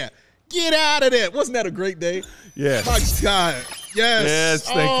out of there. Get out of there. Wasn't that a great day? Yes. My God. Yes. Yes,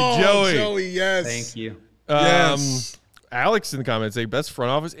 thank you, Joey. Joey, yes. Thank you. Yes. Alex in the comments say best front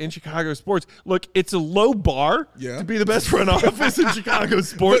office in Chicago sports. Look, it's a low bar to be the best front office in Chicago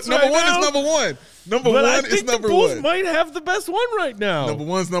sports. But number right one now. is number one. Number But one I think is number the Bulls one. might have the best one right now. Number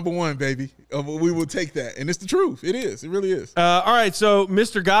one's number one, baby. We will take that. And it's the truth. It is. It really is. All right, so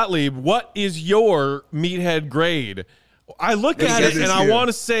Mr. Gottlieb, what is your meathead grade? I look at it and I want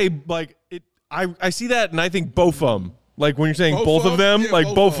to say, like, I see that and I think both of them. Like when you're saying both of them, yeah,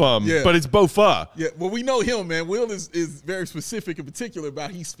 like both of them, yeah. but it's bofa. Yeah, well, we know him, man. Will is very specific and particular about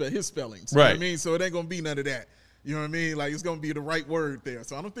his spellings. You Right. know what I mean? So it ain't going to be none of that. You know what I mean? Like, it's going to be the right word there.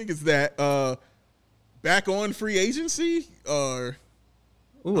 So I don't think it's that. Back on free agency or...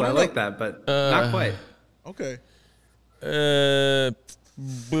 Ooh, I like that, but not quite. Okay.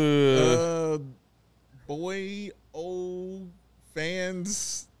 Boy, old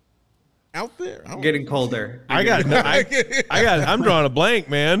fans out there. I don't Getting colder. I'm drawing a blank,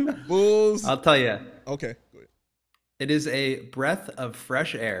 man. Bulls. I'll tell you. Okay. Go ahead. It is a breath of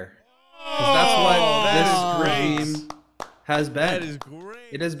fresh air. 'Cause that's what this regime has been. That is great.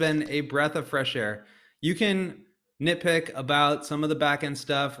 It has been a breath of fresh air. You can nitpick about some of the back end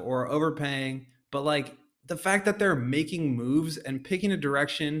stuff or overpaying, but like the fact that they're making moves and picking a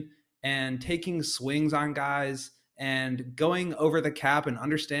direction and taking swings on guys and going over the cap and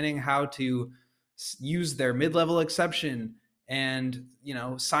understanding how to use their mid-level exception and, you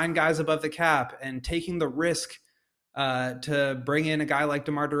know, sign guys above the cap and taking the risk to bring in a guy like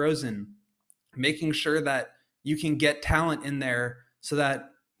DeMar DeRozan, making sure that you can get talent in there so that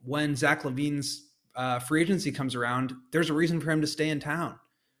when Zach LaVine's free agency comes around, there's a reason for him to stay in town.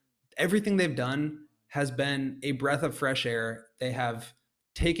 Everything they've done has been a breath of fresh air. They have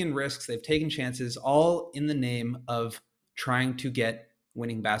taken risks, they've taken chances, all in the name of trying to get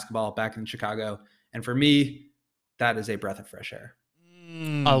winning basketball back in Chicago. And for me, that is a breath of fresh air.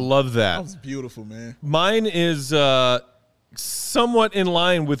 I love that. That was beautiful, man. Mine is somewhat in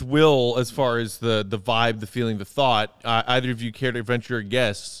line with Will as far as the vibe, the feeling, the thought. Either of you care to venture a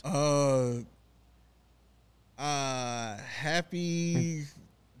guess? Happy.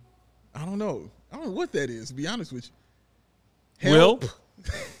 I don't know what that is, to be honest with you. Will?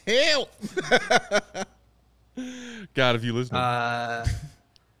 Help. God, if you listen.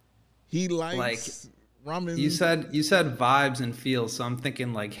 He likes ramen. You said vibes and feels, so I'm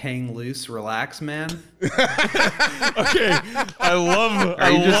thinking like hang loose, relax, man. Okay, I love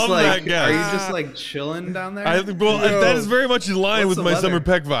that guess. Are you just like chilling down there? That is very much in line What's with the my weather? Summer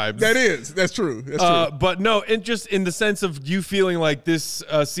Peck vibes. That's true. That's true. But no, just in the sense of you feeling like this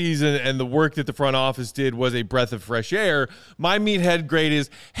season and the work that the front office did was a breath of fresh air, my meathead grade is,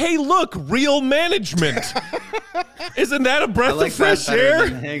 hey, look, real management. Isn't that a breath I like of fresh that better air?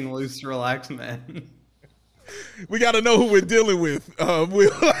 than hang loose, relax, man. We got to know who we're dealing with. We're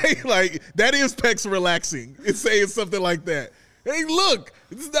like that is Peck's relaxing. It's saying something like that. Hey, look,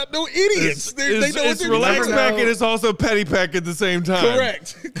 this is not no idiots. They know what It's they're relaxed doing. Peck and it's also petty Peck at the same time.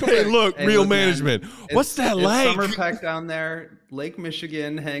 Correct. Hey, look, Hey, real look, man, management. What's that it's like? Summer Peck down there, Lake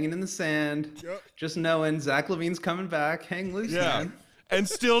Michigan, hanging in the sand. Yep. Just knowing Zach LaVine's coming back. Hang loose, Yeah. man. And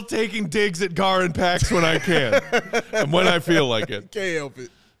still taking digs at Gar and Pax when I can and when I feel like it. Can't help it.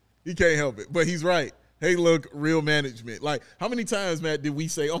 He can't help it. But he's right. Hey, look, real management. Like, how many times, Matt, did we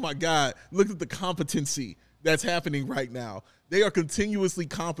say, oh, my God, look at the competency that's happening right now. They are continuously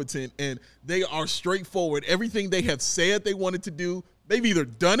competent, and they are straightforward. Everything they have said they wanted to do, they've either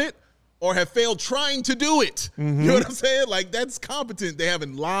done it or have failed trying to do it. You know what I'm saying? Like, that's competent. They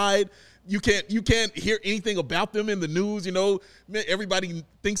haven't lied. You can't hear anything about them in the news. You know, man, everybody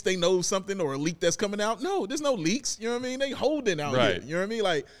thinks they know something or a leak that's coming out. No, there's no leaks. You know what I mean? They holding out here. You know what I mean?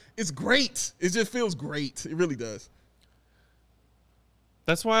 Like, it's great. It just feels great. It really does.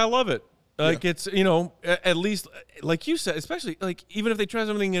 That's why I love it. Like, it's, you know, at least, like you said, especially, like, even if they try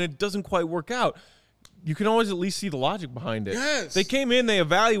something and it doesn't quite work out, you can always at least see the logic behind it. Yes. They came in, they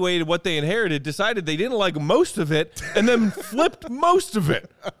evaluated what they inherited, decided they didn't like most of it, and then flipped most of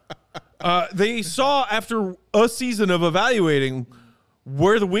it. They saw after a season of evaluating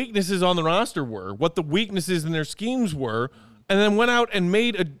where the weaknesses on the roster were, what the weaknesses in their schemes were, and then went out and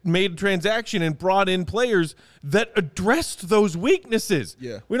made a transaction and brought in players that addressed those weaknesses.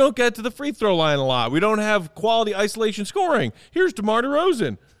 Yeah. We don't get to the free throw line a lot. We don't have quality isolation scoring. Here's DeMar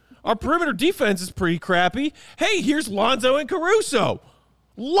DeRozan. Our perimeter defense is pretty crappy. Hey, here's Lonzo and Caruso.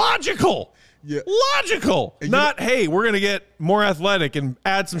 Logical. Yeah. Logical. Not, hey, we're going to get more athletic and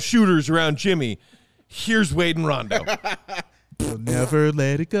add some shooters around Jimmy. Here's Wade and Rondo. We'll never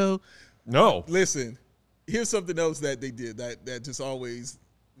let it go. No. Listen, here's something else that they did that just always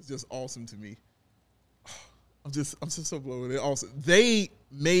was just awesome to me. I'm just so blown away. Also, they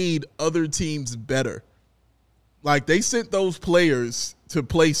made other teams better. Like, they sent those players to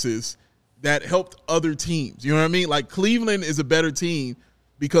places that helped other teams. You know what I mean? Like, Cleveland is a better team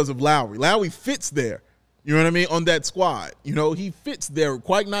because of Lowry. Lowry fits there. You know what I mean? On that squad. You know, he fits there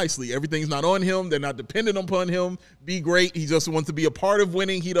quite nicely. Everything's not on him. They're not dependent upon him. Be great. He just wants to be a part of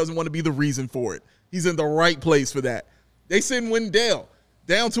winning. He doesn't want to be the reason for it. He's in the right place for that. They send Wendell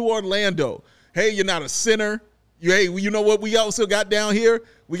down to Orlando. Hey, you're not a center. Hey, you know what we also got down here?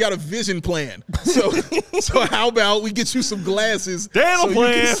 We got a vision plan. So how about we get you some glasses? Dental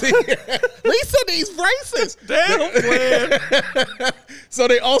plan. Lisa needs braces. Dental plan. So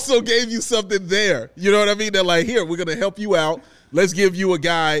they also gave you something there. You know what I mean? They're like, here, we're going to help you out. Let's give you a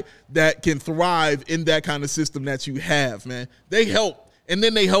guy that can thrive in that kind of system that you have, man. They helped. And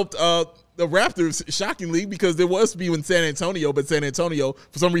then they helped the Raptors, shockingly, because there was beef in San Antonio, but San Antonio,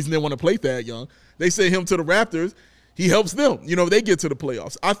 for some reason, didn't want to play Thad Young. They sent him to the Raptors. He helps them. You know, they get to the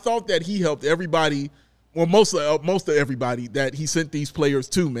playoffs. I thought that he helped everybody, well, most of everybody that he sent these players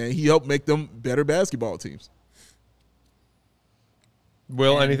to, man. He helped make them better basketball teams.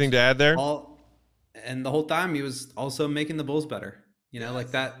 Will, anything to add there? And the whole time he was also making the Bulls better. You know,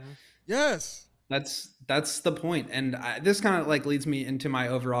 like that. Yes. That's the point. And this kind of like leads me into my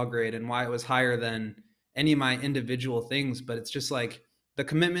overall grade and why it was higher than any of my individual things. But it's just like the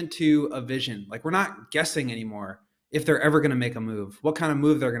commitment to a vision. Like, we're not guessing anymore if they're ever going to make a move, what kind of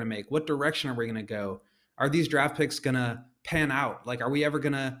move they're going to make, what direction are we going to go? Are these draft picks going to pan out? Like, are we ever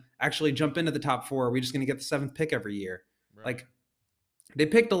going to actually jump into the top 4? Are we just going to get the 7th pick every year? Right. Like, they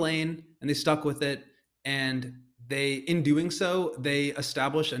picked a lane and they stuck with it. And in doing so, they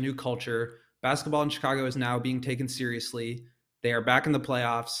established a new culture. Basketball in Chicago is now being taken seriously. They are back in the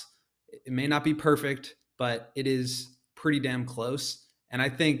playoffs. It may not be perfect, but it is pretty damn close. And I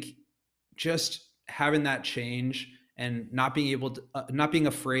think just having that change and not being able to, not being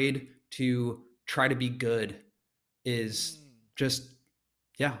afraid to try to be good is just,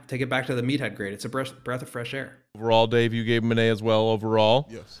 take it back to the meathead grade. It's a breath of fresh air. Overall, Dave, you gave him an A as well overall.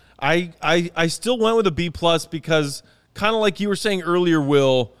 Yes. I still went with a B+ because, kind of like you were saying earlier,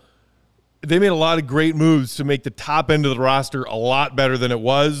 Will, they made a lot of great moves to make the top end of the roster a lot better than it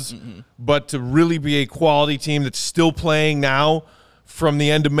was. Mm-hmm. But to really be a quality team that's still playing now from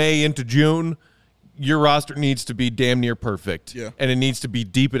the end of May into June, your roster needs to be damn near perfect. Yeah. And it needs to be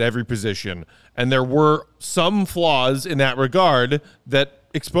deep at every position. And there were some flaws in that regard that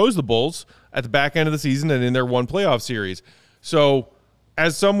exposed the Bulls at the back end of the season and in their one playoff series. So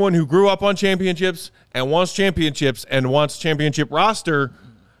as someone who grew up on championships and wants championship roster,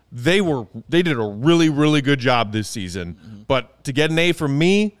 they did a really, really good job this season. Mm-hmm. But to get an A from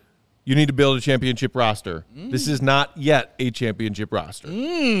me, you need to build a championship roster. This is not yet a championship roster.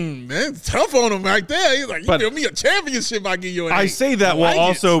 Man, it's tough on him right there. He's like, you give me a championship, I give you an A. I say that while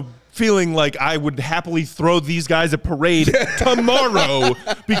also feeling like I would happily throw these guys a parade tomorrow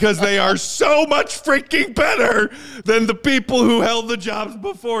because they are so much freaking better than the people who held the jobs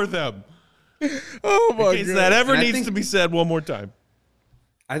before them. Oh, my God. In case that ever needs to be said one more time.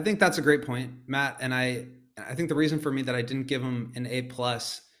 I think that's a great point, Matt. And I think the reason for me that I didn't give him an A+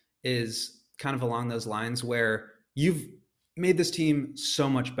 is kind of along those lines where you've made this team so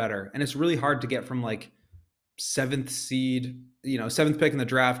much better. And it's really hard to get from like 7th seed, 7th pick in the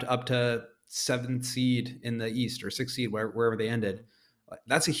draft up to 7th seed in the East or 6th seed, wherever they ended.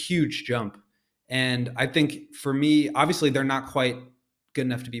 That's a huge jump. And I think for me, obviously they're not quite good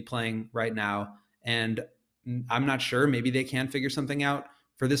enough to be playing right now. And I'm not sure, maybe they can figure something out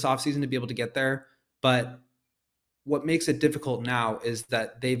for this offseason to be able to get there. But what makes it difficult now is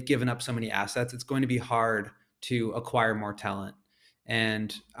that they've given up so many assets. It's going to be hard to acquire more talent.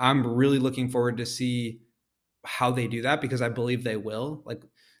 And I'm really looking forward to see how they do that because I believe they will. Like,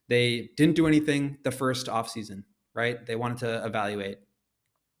 they didn't do anything the first offseason, right? They wanted to evaluate.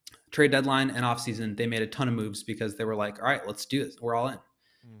 trade deadline and offseason, they made a ton of moves because they were like, all right, let's do this. We're all in.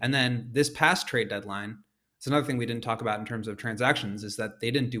 And then this past trade deadline, it's another thing we didn't talk about in terms of transactions is that they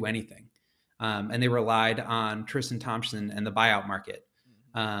didn't do anything. And they relied on Tristan Thompson and the buyout market.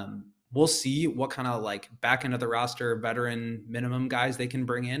 We'll see what kind of like back end of the roster, veteran minimum guys they can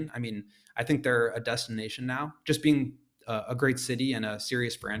bring in. I mean, I think they're a destination now, just being a great city and a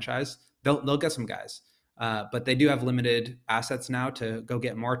serious franchise. They'll get some guys. But they do have limited assets now to go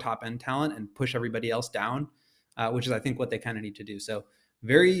get more top end talent and push everybody else down, which is, I think, what they kind of need to do. So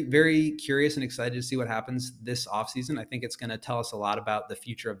very, very curious and excited to see what happens this offseason. I think it's going to tell us a lot about the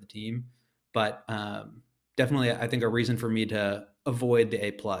future of the team, but definitely, I think, a reason for me to avoid the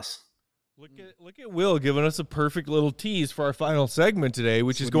A+. Look at Will giving us a perfect little tease for our final segment today,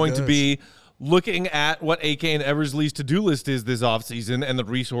 which is going to be looking at what AK and Eversley's to-do list is this offseason and the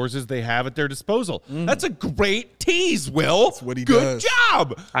resources they have at their disposal. That's a great tease, Will. That's what he Good does.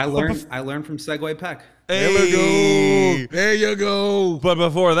 job. I learned from Segway Peck. Hey. There we go. There you go. But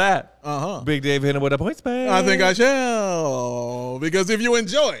before that, Uh-huh. Big Dave hit him with a points bag. I think I shall. Because if you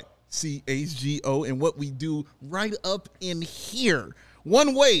enjoy CHGO and what we do right up in here,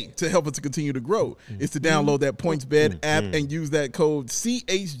 one way to help us to continue to grow is to download that PointsBet app and use that code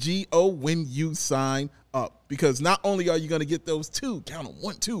CHGO when you sign up. Because not only are you going to get those two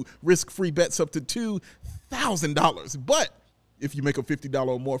risk-free bets up to $2,000, but if you make a $50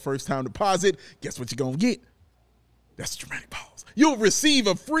 or more first-time deposit, guess what you're going to get? That's Dramatic Balls. You'll receive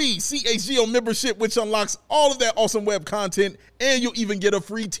a free CHGO membership, which unlocks all of that awesome web content, and you'll even get a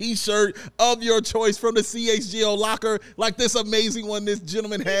free t-shirt of your choice from the CHGO locker, like this amazing one this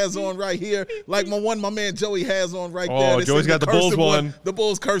gentleman has on right here, like my man Joey has on right there. Oh, Joey's got the Bulls one. The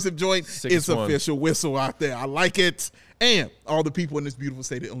Bulls cursive joint. It's official whistle out there. I like it. And all the people in this beautiful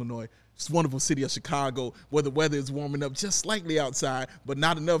state of Illinois, this wonderful city of Chicago, where the weather is warming up just slightly outside, but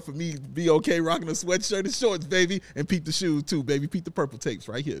not enough for me to be okay rocking a sweatshirt and shorts, baby, and peep the shoes too, baby. Peep the purple tapes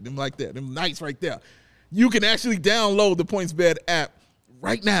right here. Them like that. Them nice right there. You can actually download the PointsBet app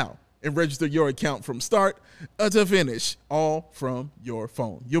right now and register your account from start to finish, all from your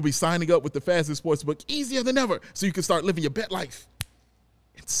phone. You'll be signing up with the fastest sportsbook easier than ever, so you can start living your bet life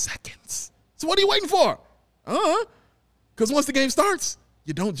in seconds. So what are you waiting for? Because once the game starts,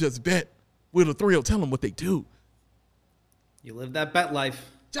 you don't just bet. With a thrill, tell them what they do. You live that bet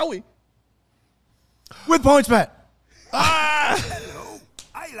life. Joey. With PointsBet. I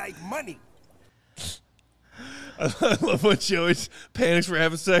like money. I love when Joey panics for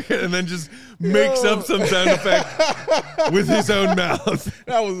half a second and then just makes up some sound effect with his own mouth.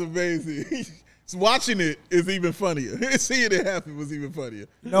 That was amazing. Watching it is even funnier. Seeing it happen was even funnier.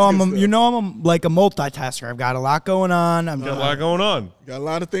 I'm like a multitasker. I've got a lot going on. Got a lot going on. Got a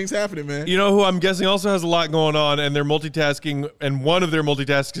lot of things happening, man. You know who I'm guessing also has a lot going on, and they're multitasking, and one of their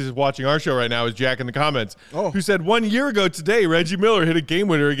multitasks is watching our show right now is Jack in the comments, who said 1 year ago today, Reggie Miller hit a game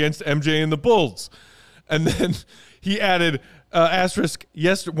winner against MJ and the Bulls. And then he added asterisk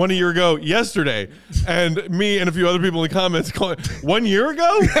 1 year ago yesterday, and me and a few other people in the comments calling 1 year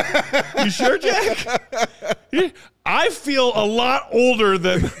ago. You sure, Jack? I feel a lot older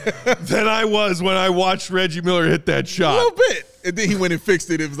than I was when I watched Reggie Miller hit that shot. A little bit, and then he went and fixed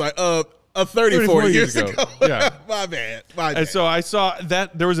it. It was like 34 years ago. Yeah, my bad. And so I saw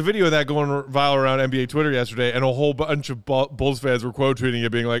that there was a video of that going viral around NBA Twitter yesterday, and a whole bunch of Bulls fans were quote tweeting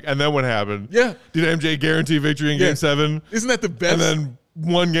it, being like, "And then what happened? Yeah, did MJ guarantee victory in Game 7? Isn't that the best? And then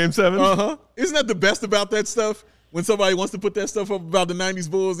won Game 7. Isn't that the best about that stuff? When somebody wants to put that stuff up about the '90s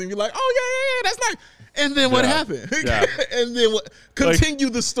Bulls, and you're like, "Oh yeah, that's not." And then what happened? Yeah. And then what? Continue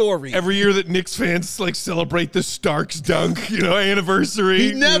the story. Every year that Knicks fans like celebrate the Starks dunk, anniversary.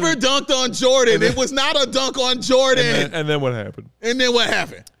 He never dunked on Jordan. It was not a dunk on Jordan. And then what happened? And then what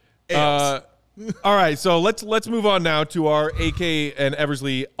happened? All right, so let's move on now to our AK and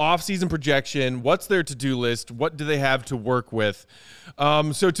Eversley offseason projection. What's their to-do list? What do they have to work with?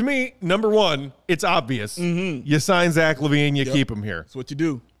 So to me, number one, it's obvious. You sign Zach LaVine, you keep him here. That's what you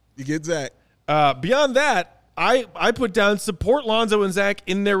do. You get Zach. Beyond that, I put down support Lonzo and Zach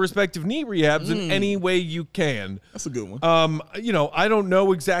in their respective knee rehabs in any way you can. That's a good one. I don't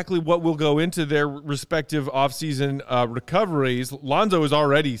know exactly what will go into their respective offseason recoveries. Lonzo is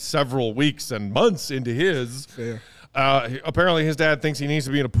already several weeks and months into his. Fair. Apparently his dad thinks he needs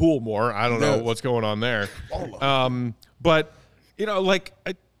to be in a pool more. I don't know what's going on there. But,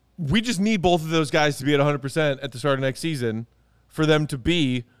 we just need both of those guys to be at 100% at the start of next season for them to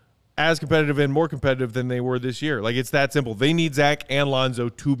be as competitive and more competitive than they were this year. Like, it's that simple. They need Zach and Lonzo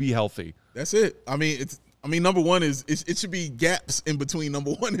to be healthy. That's it. I mean, I mean, number one is it should be gaps in between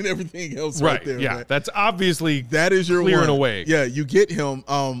number one and everything else right there. Yeah, man. that's obviously that is your clearing one. away. Yeah, you get him.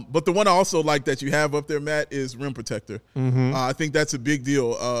 But the one I also like that you have up there, Matt, is rim protector. I think that's a big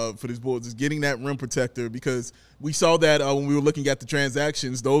deal for these Bulls, is getting that rim protector, because we saw that when we were looking at the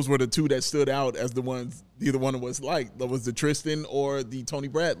transactions. Those were the two that stood out as the ones either one of us liked. That was the Tristan or the Tony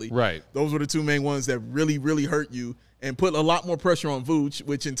Bradley. Right. Those were the two main ones that really, really hurt you and put a lot more pressure on Vooch,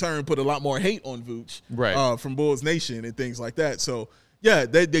 which in turn put a lot more hate on Vooch from Bulls Nation and things like that. So, yeah,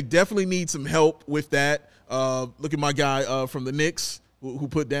 they definitely need some help with that. Look at my guy from the Knicks who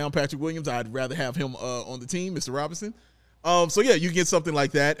put down Patrick Williams. I'd rather have him on the team, Mr. Robinson. So, yeah, you get something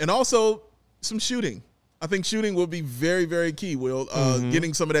like that. And also some shooting. I think shooting will be very, very key, Will.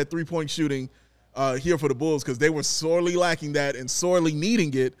 Getting some of that three-point shooting here for the Bulls, because they were sorely lacking that and sorely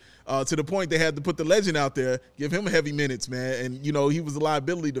needing it to the point they had to put the legend out there, give him heavy minutes, man. And, you know, he was a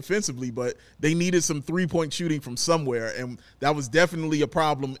liability defensively, but they needed some three-point shooting from somewhere, and that was definitely a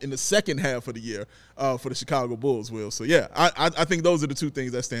problem in the second half of the year for the Chicago Bulls, Will. So, yeah, I think those are the two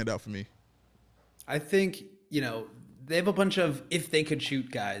things that stand out for me. I think, you know, they have a bunch of if-they-could-shoot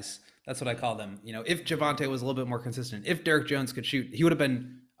guys. That's what I call them. You know, if Javonte was a little bit more consistent, if Derek Jones could shoot, he would have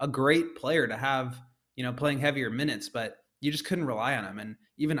been a great player to have, you know, playing heavier minutes, but you just couldn't rely on him. And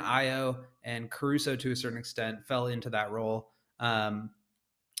even Ayo and Caruso, to a certain extent, fell into that role down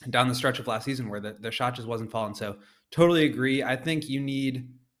the stretch of last season where the shot just wasn't falling. So totally agree. I think you need,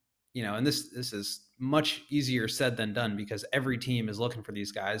 you know, and this is much easier said than done, because every team is looking for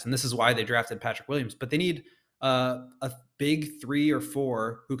these guys. And this is why they drafted Patrick Williams, but they need a big 3 or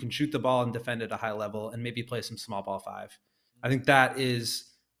 4 who can shoot the ball and defend at a high level and maybe play some small ball 5. I think that is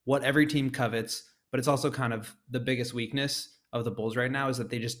what every team covets, but it's also kind of the biggest weakness of the Bulls right now, is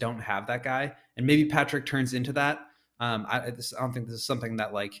that they just don't have that guy. And maybe Patrick turns into that. I don't think this is something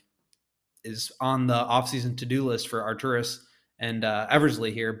that like is on the offseason to-do list for Arturas and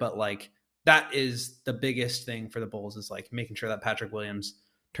Eversley here, but like that is the biggest thing for the Bulls, is like making sure that Patrick Williams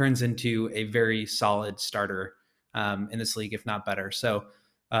turns into a very solid starter in this league, if not better. So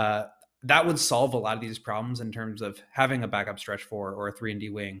that would solve a lot of these problems in terms of having a backup stretch 4 or a 3-and-D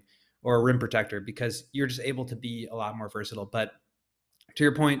wing or a rim protector, because you're just able to be a lot more versatile. But to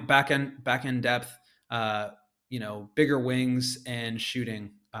your point, back end depth, you know, bigger wings and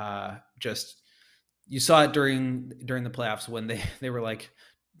shooting, just you saw it during the playoffs when they were like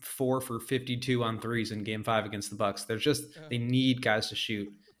 4 for 52 on threes in Game 5 against the Bucks. There's just they need guys to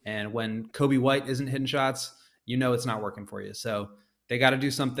shoot, and when Kobe White isn't hitting shots, you know it's not working for you. So they got to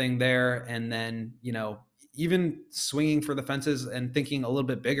do something there. And then, you know, even swinging for the fences and thinking a little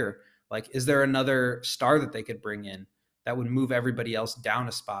bit bigger. Like, is there another star that they could bring in that would move everybody else down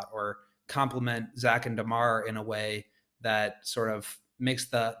a spot or complement Zach and DeMar in a way that sort of makes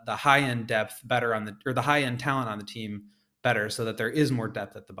the high end depth better or the high end talent on the team better, so that there is more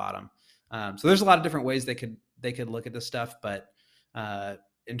depth at the bottom. So there's a lot of different ways they could look at this stuff. But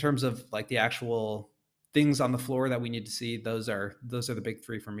in terms of like the actual things on the floor that we need to see, those are the big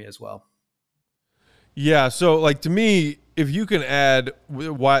 3 for me as well. Yeah, so like to me, if you can add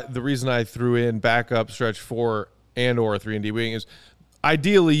the reason I threw in backup stretch 4 and or a 3-and-D wing is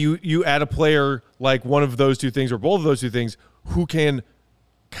ideally you add a player like one of those two things or both of those two things who can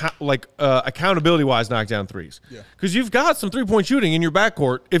accountability wise knock down threes. Yeah. Because you've got some 3-point shooting in your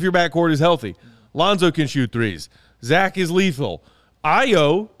backcourt if your backcourt is healthy. Lonzo can shoot threes. Zach is lethal.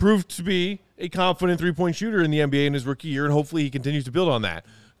 Ayo proved to be a confident 3-point shooter in the NBA in his rookie year, and hopefully he continues to build on that.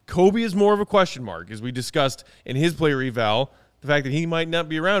 Kobe is more of a question mark, as we discussed in his player eval, the fact that he might not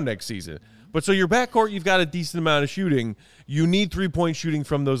be around next season. But so your backcourt, you've got a decent amount of shooting. You need 3-point shooting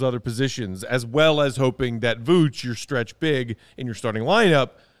from those other positions, as well as hoping that Vooch, your stretch big in your starting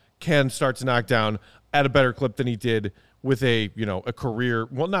lineup, can start to knock down at a better clip than he did with a career,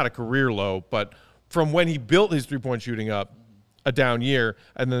 well, not a career low, but from when he built his 3-point shooting up, a down year.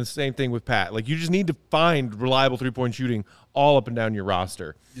 And then the same thing with Pat. Like, you just need to find reliable 3-point shooting all up and down your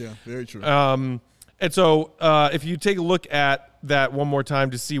roster. Yeah, very true. And so if you take a look at that one more time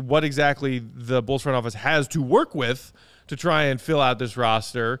to see what exactly the Bulls front office has to work with to try and fill out this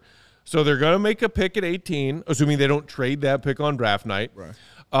roster. So they're going to make a pick at 18, assuming they don't trade that pick on draft night.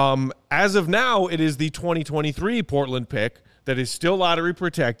 Right. As of now, it is the 2023 Portland pick that is still lottery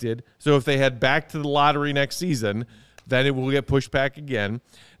protected. So if they head back to the lottery next season, then it will get pushed back again.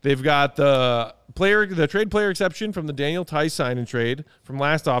 They've got the trade player exception from the Daniel Tice sign and trade from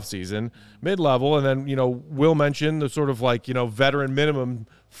last offseason, mid-level, and then, Will mention the sort of veteran minimum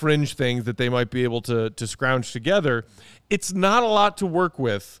fringe things that they might be able to scrounge together. It's not a lot to work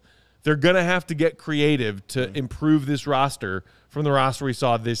with. They're going to have to get creative to improve this roster from the roster we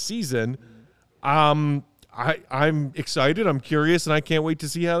saw this season. I'm excited. I'm curious, and I can't wait to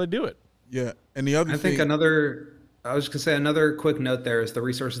see how they do it. Yeah, and the other I think I was going to say another quick note there is the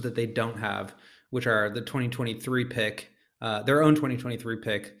resources that they don't have, which are the 2023 pick, their own 2023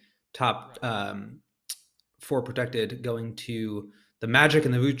 pick, top 4 protected going to the Magic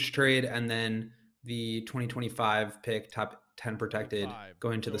and the Vooch trade, and then the 2025 pick, top 10 protected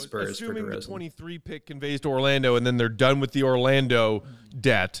going to the Spurs. Assuming for the DeRozan. 23 pick conveys to Orlando, and then they're done with the Orlando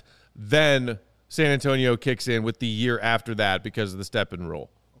debt, then San Antonio kicks in with the year after that because of the step-in rule.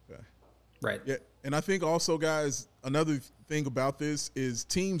 Okay. Right. Yeah, and I think also, guys, another thing about this is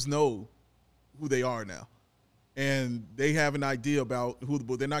teams know who they are now. And they have an idea about who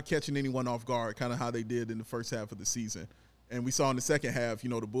they're not catching anyone off guard, kind of how they did in the first half of the season. And we saw in the second half,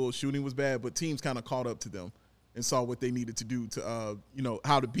 the Bulls shooting was bad, but teams kind of caught up to them and saw what they needed to do to,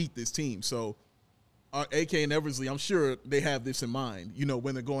 how to beat this team. So AK and Eversley, I'm sure they have this in mind,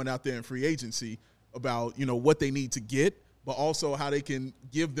 when they're going out there in free agency about, what they need to get, but also how they can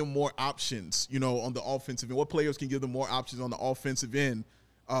give them more options, on the offensive end. What players can give them more options on the offensive end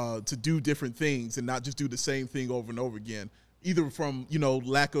to do different things and not just do the same thing over and over again, either from,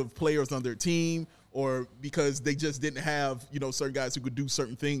 lack of players on their team or because they just didn't have, certain guys who could do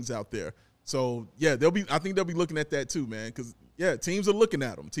certain things out there. So, yeah, I think they'll be looking at that too, man, because, yeah, teams are looking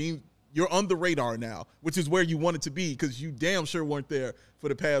at them. You're on the radar now, which is where you wanted to be because you damn sure weren't there for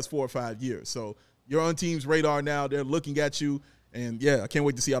the past 4 or 5 years. So you're on team's radar now. They're looking at you. And, yeah, I can't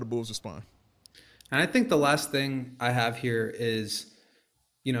wait to see how the Bulls respond. And I think the last thing I have here is,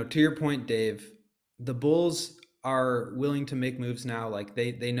 to your point, Dave, the Bulls are willing to make moves now. Like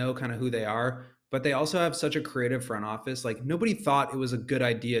they know kind of who they are, but they also have such a creative front office. Like nobody thought it was a good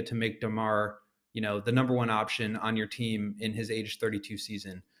idea to make DeMar, the number 1 option on your team in his age 32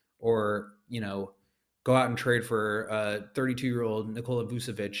 season, or, go out and trade for a 32-year-old Nikola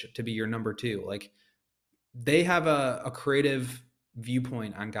Vucevic to be your number 2. Like they have a creative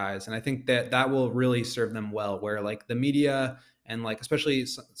viewpoint on guys. And I think that will really serve them well, where like the media and like, especially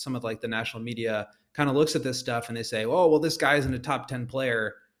some of like the national media kind of looks at this stuff and they say, oh, well, this guy isn't a top 10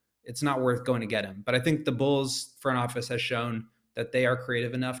 player. It's not worth going to get him. But I think the Bulls front office has shown that they are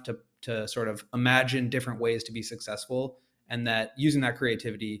creative enough to sort of imagine different ways to be successful, and that using that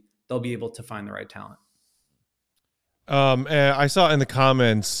creativity, they'll be able to find the right talent. And I saw in the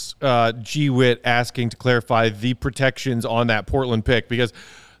comments G Witt asking to clarify the protections on that Portland pick, because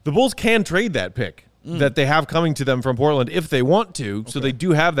the Bulls can trade that pick that they have coming to them from Portland if they want to. Okay. So they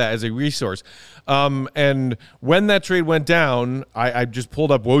do have that as a resource. And when that trade went down, I just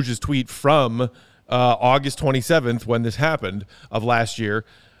pulled up Woj's tweet from August 27th when this happened of last year.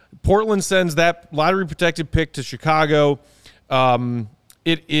 Portland sends that lottery protected pick to Chicago.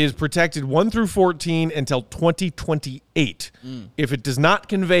 It is protected 1 through 14 until 2028. If it does not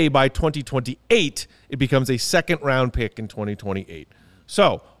convey by 2028, it becomes a second-round pick in 2028.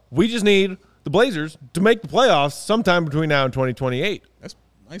 So we just need the Blazers to make the playoffs sometime between now and 2028. That's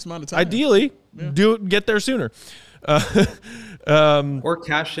a nice amount of time. Ideally, get there sooner. Or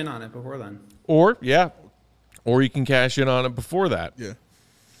cash in on it before then. Or you can cash in on it before that. Yeah.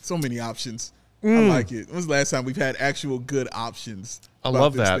 So many options. I like it. When was the last time we've had actual good options? I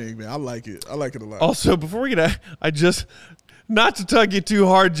love that thing, man. I like it. I like it a lot. Also, before we get not to tug you too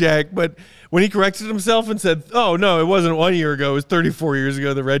hard, Jack, but when he corrected himself and said, oh, no, it wasn't 1 year ago, it was 34 years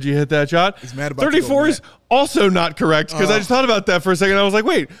ago that Reggie hit that shot. He's mad about 34 is also not correct, because I just thought about that for a second. I was like,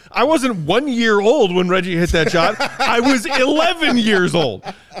 wait, I wasn't 1 year old when Reggie hit that shot. I was 11 years old.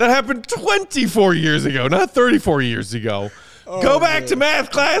 That happened 24 years ago, not 34 years ago. Go back to math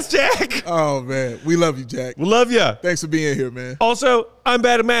class, Jack. Oh, man. We love you, Jack. We love you. Thanks for being here, man. Also, I'm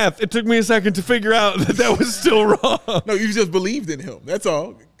bad at math. It took me a second to figure out that was still wrong. No, you just believed in him. That's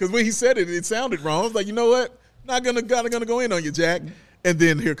all. Because when he said it, it sounded wrong. I was like, you know what? Not gonna go in on you, Jack. And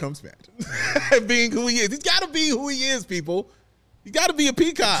then here comes Matt. Being who he is. He's got to be who he is, people. He's got to be a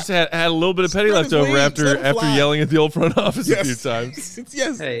peacock. Just had a little bit of petty left over after yelling at the old front office a few times.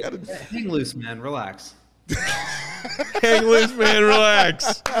 Yes. Hey, hang loose, man. Relax. Hang loose, man.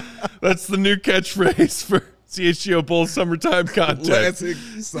 Relax. That's the new catchphrase for CHGO Bulls summertime content.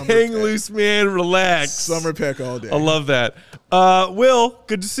 Hang loose, man. Relax. Summer peck all day. I love that. Will,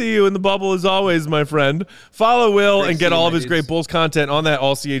 good to see you in the bubble as always, my friend. Follow Will and get all of his great Bulls content on that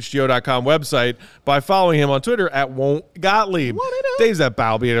allchgo.com website by following him on Twitter at Won't Gottlieb. Dave's at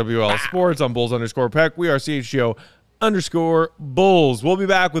BowBWL Sports on Bulls_Peck. We are CHGO _Bulls. We'll be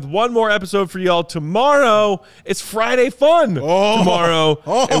back with one more episode for y'all tomorrow. It's Friday fun tomorrow.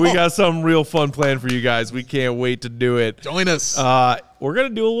 And we got some real fun planned for you guys. We can't wait to do it. Join us. We're going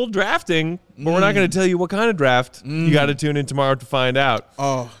to do a little drafting, but we're not going to tell you what kind of draft. You got to tune in tomorrow to find out.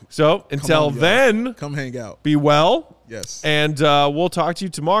 So until then, come hang out. Be well. Yes. And we'll talk to you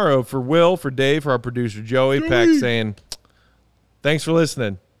tomorrow. For Will, for Dave, for our producer Joey Peck saying, thanks for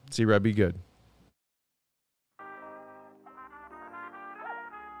listening. See you, Red. Be good.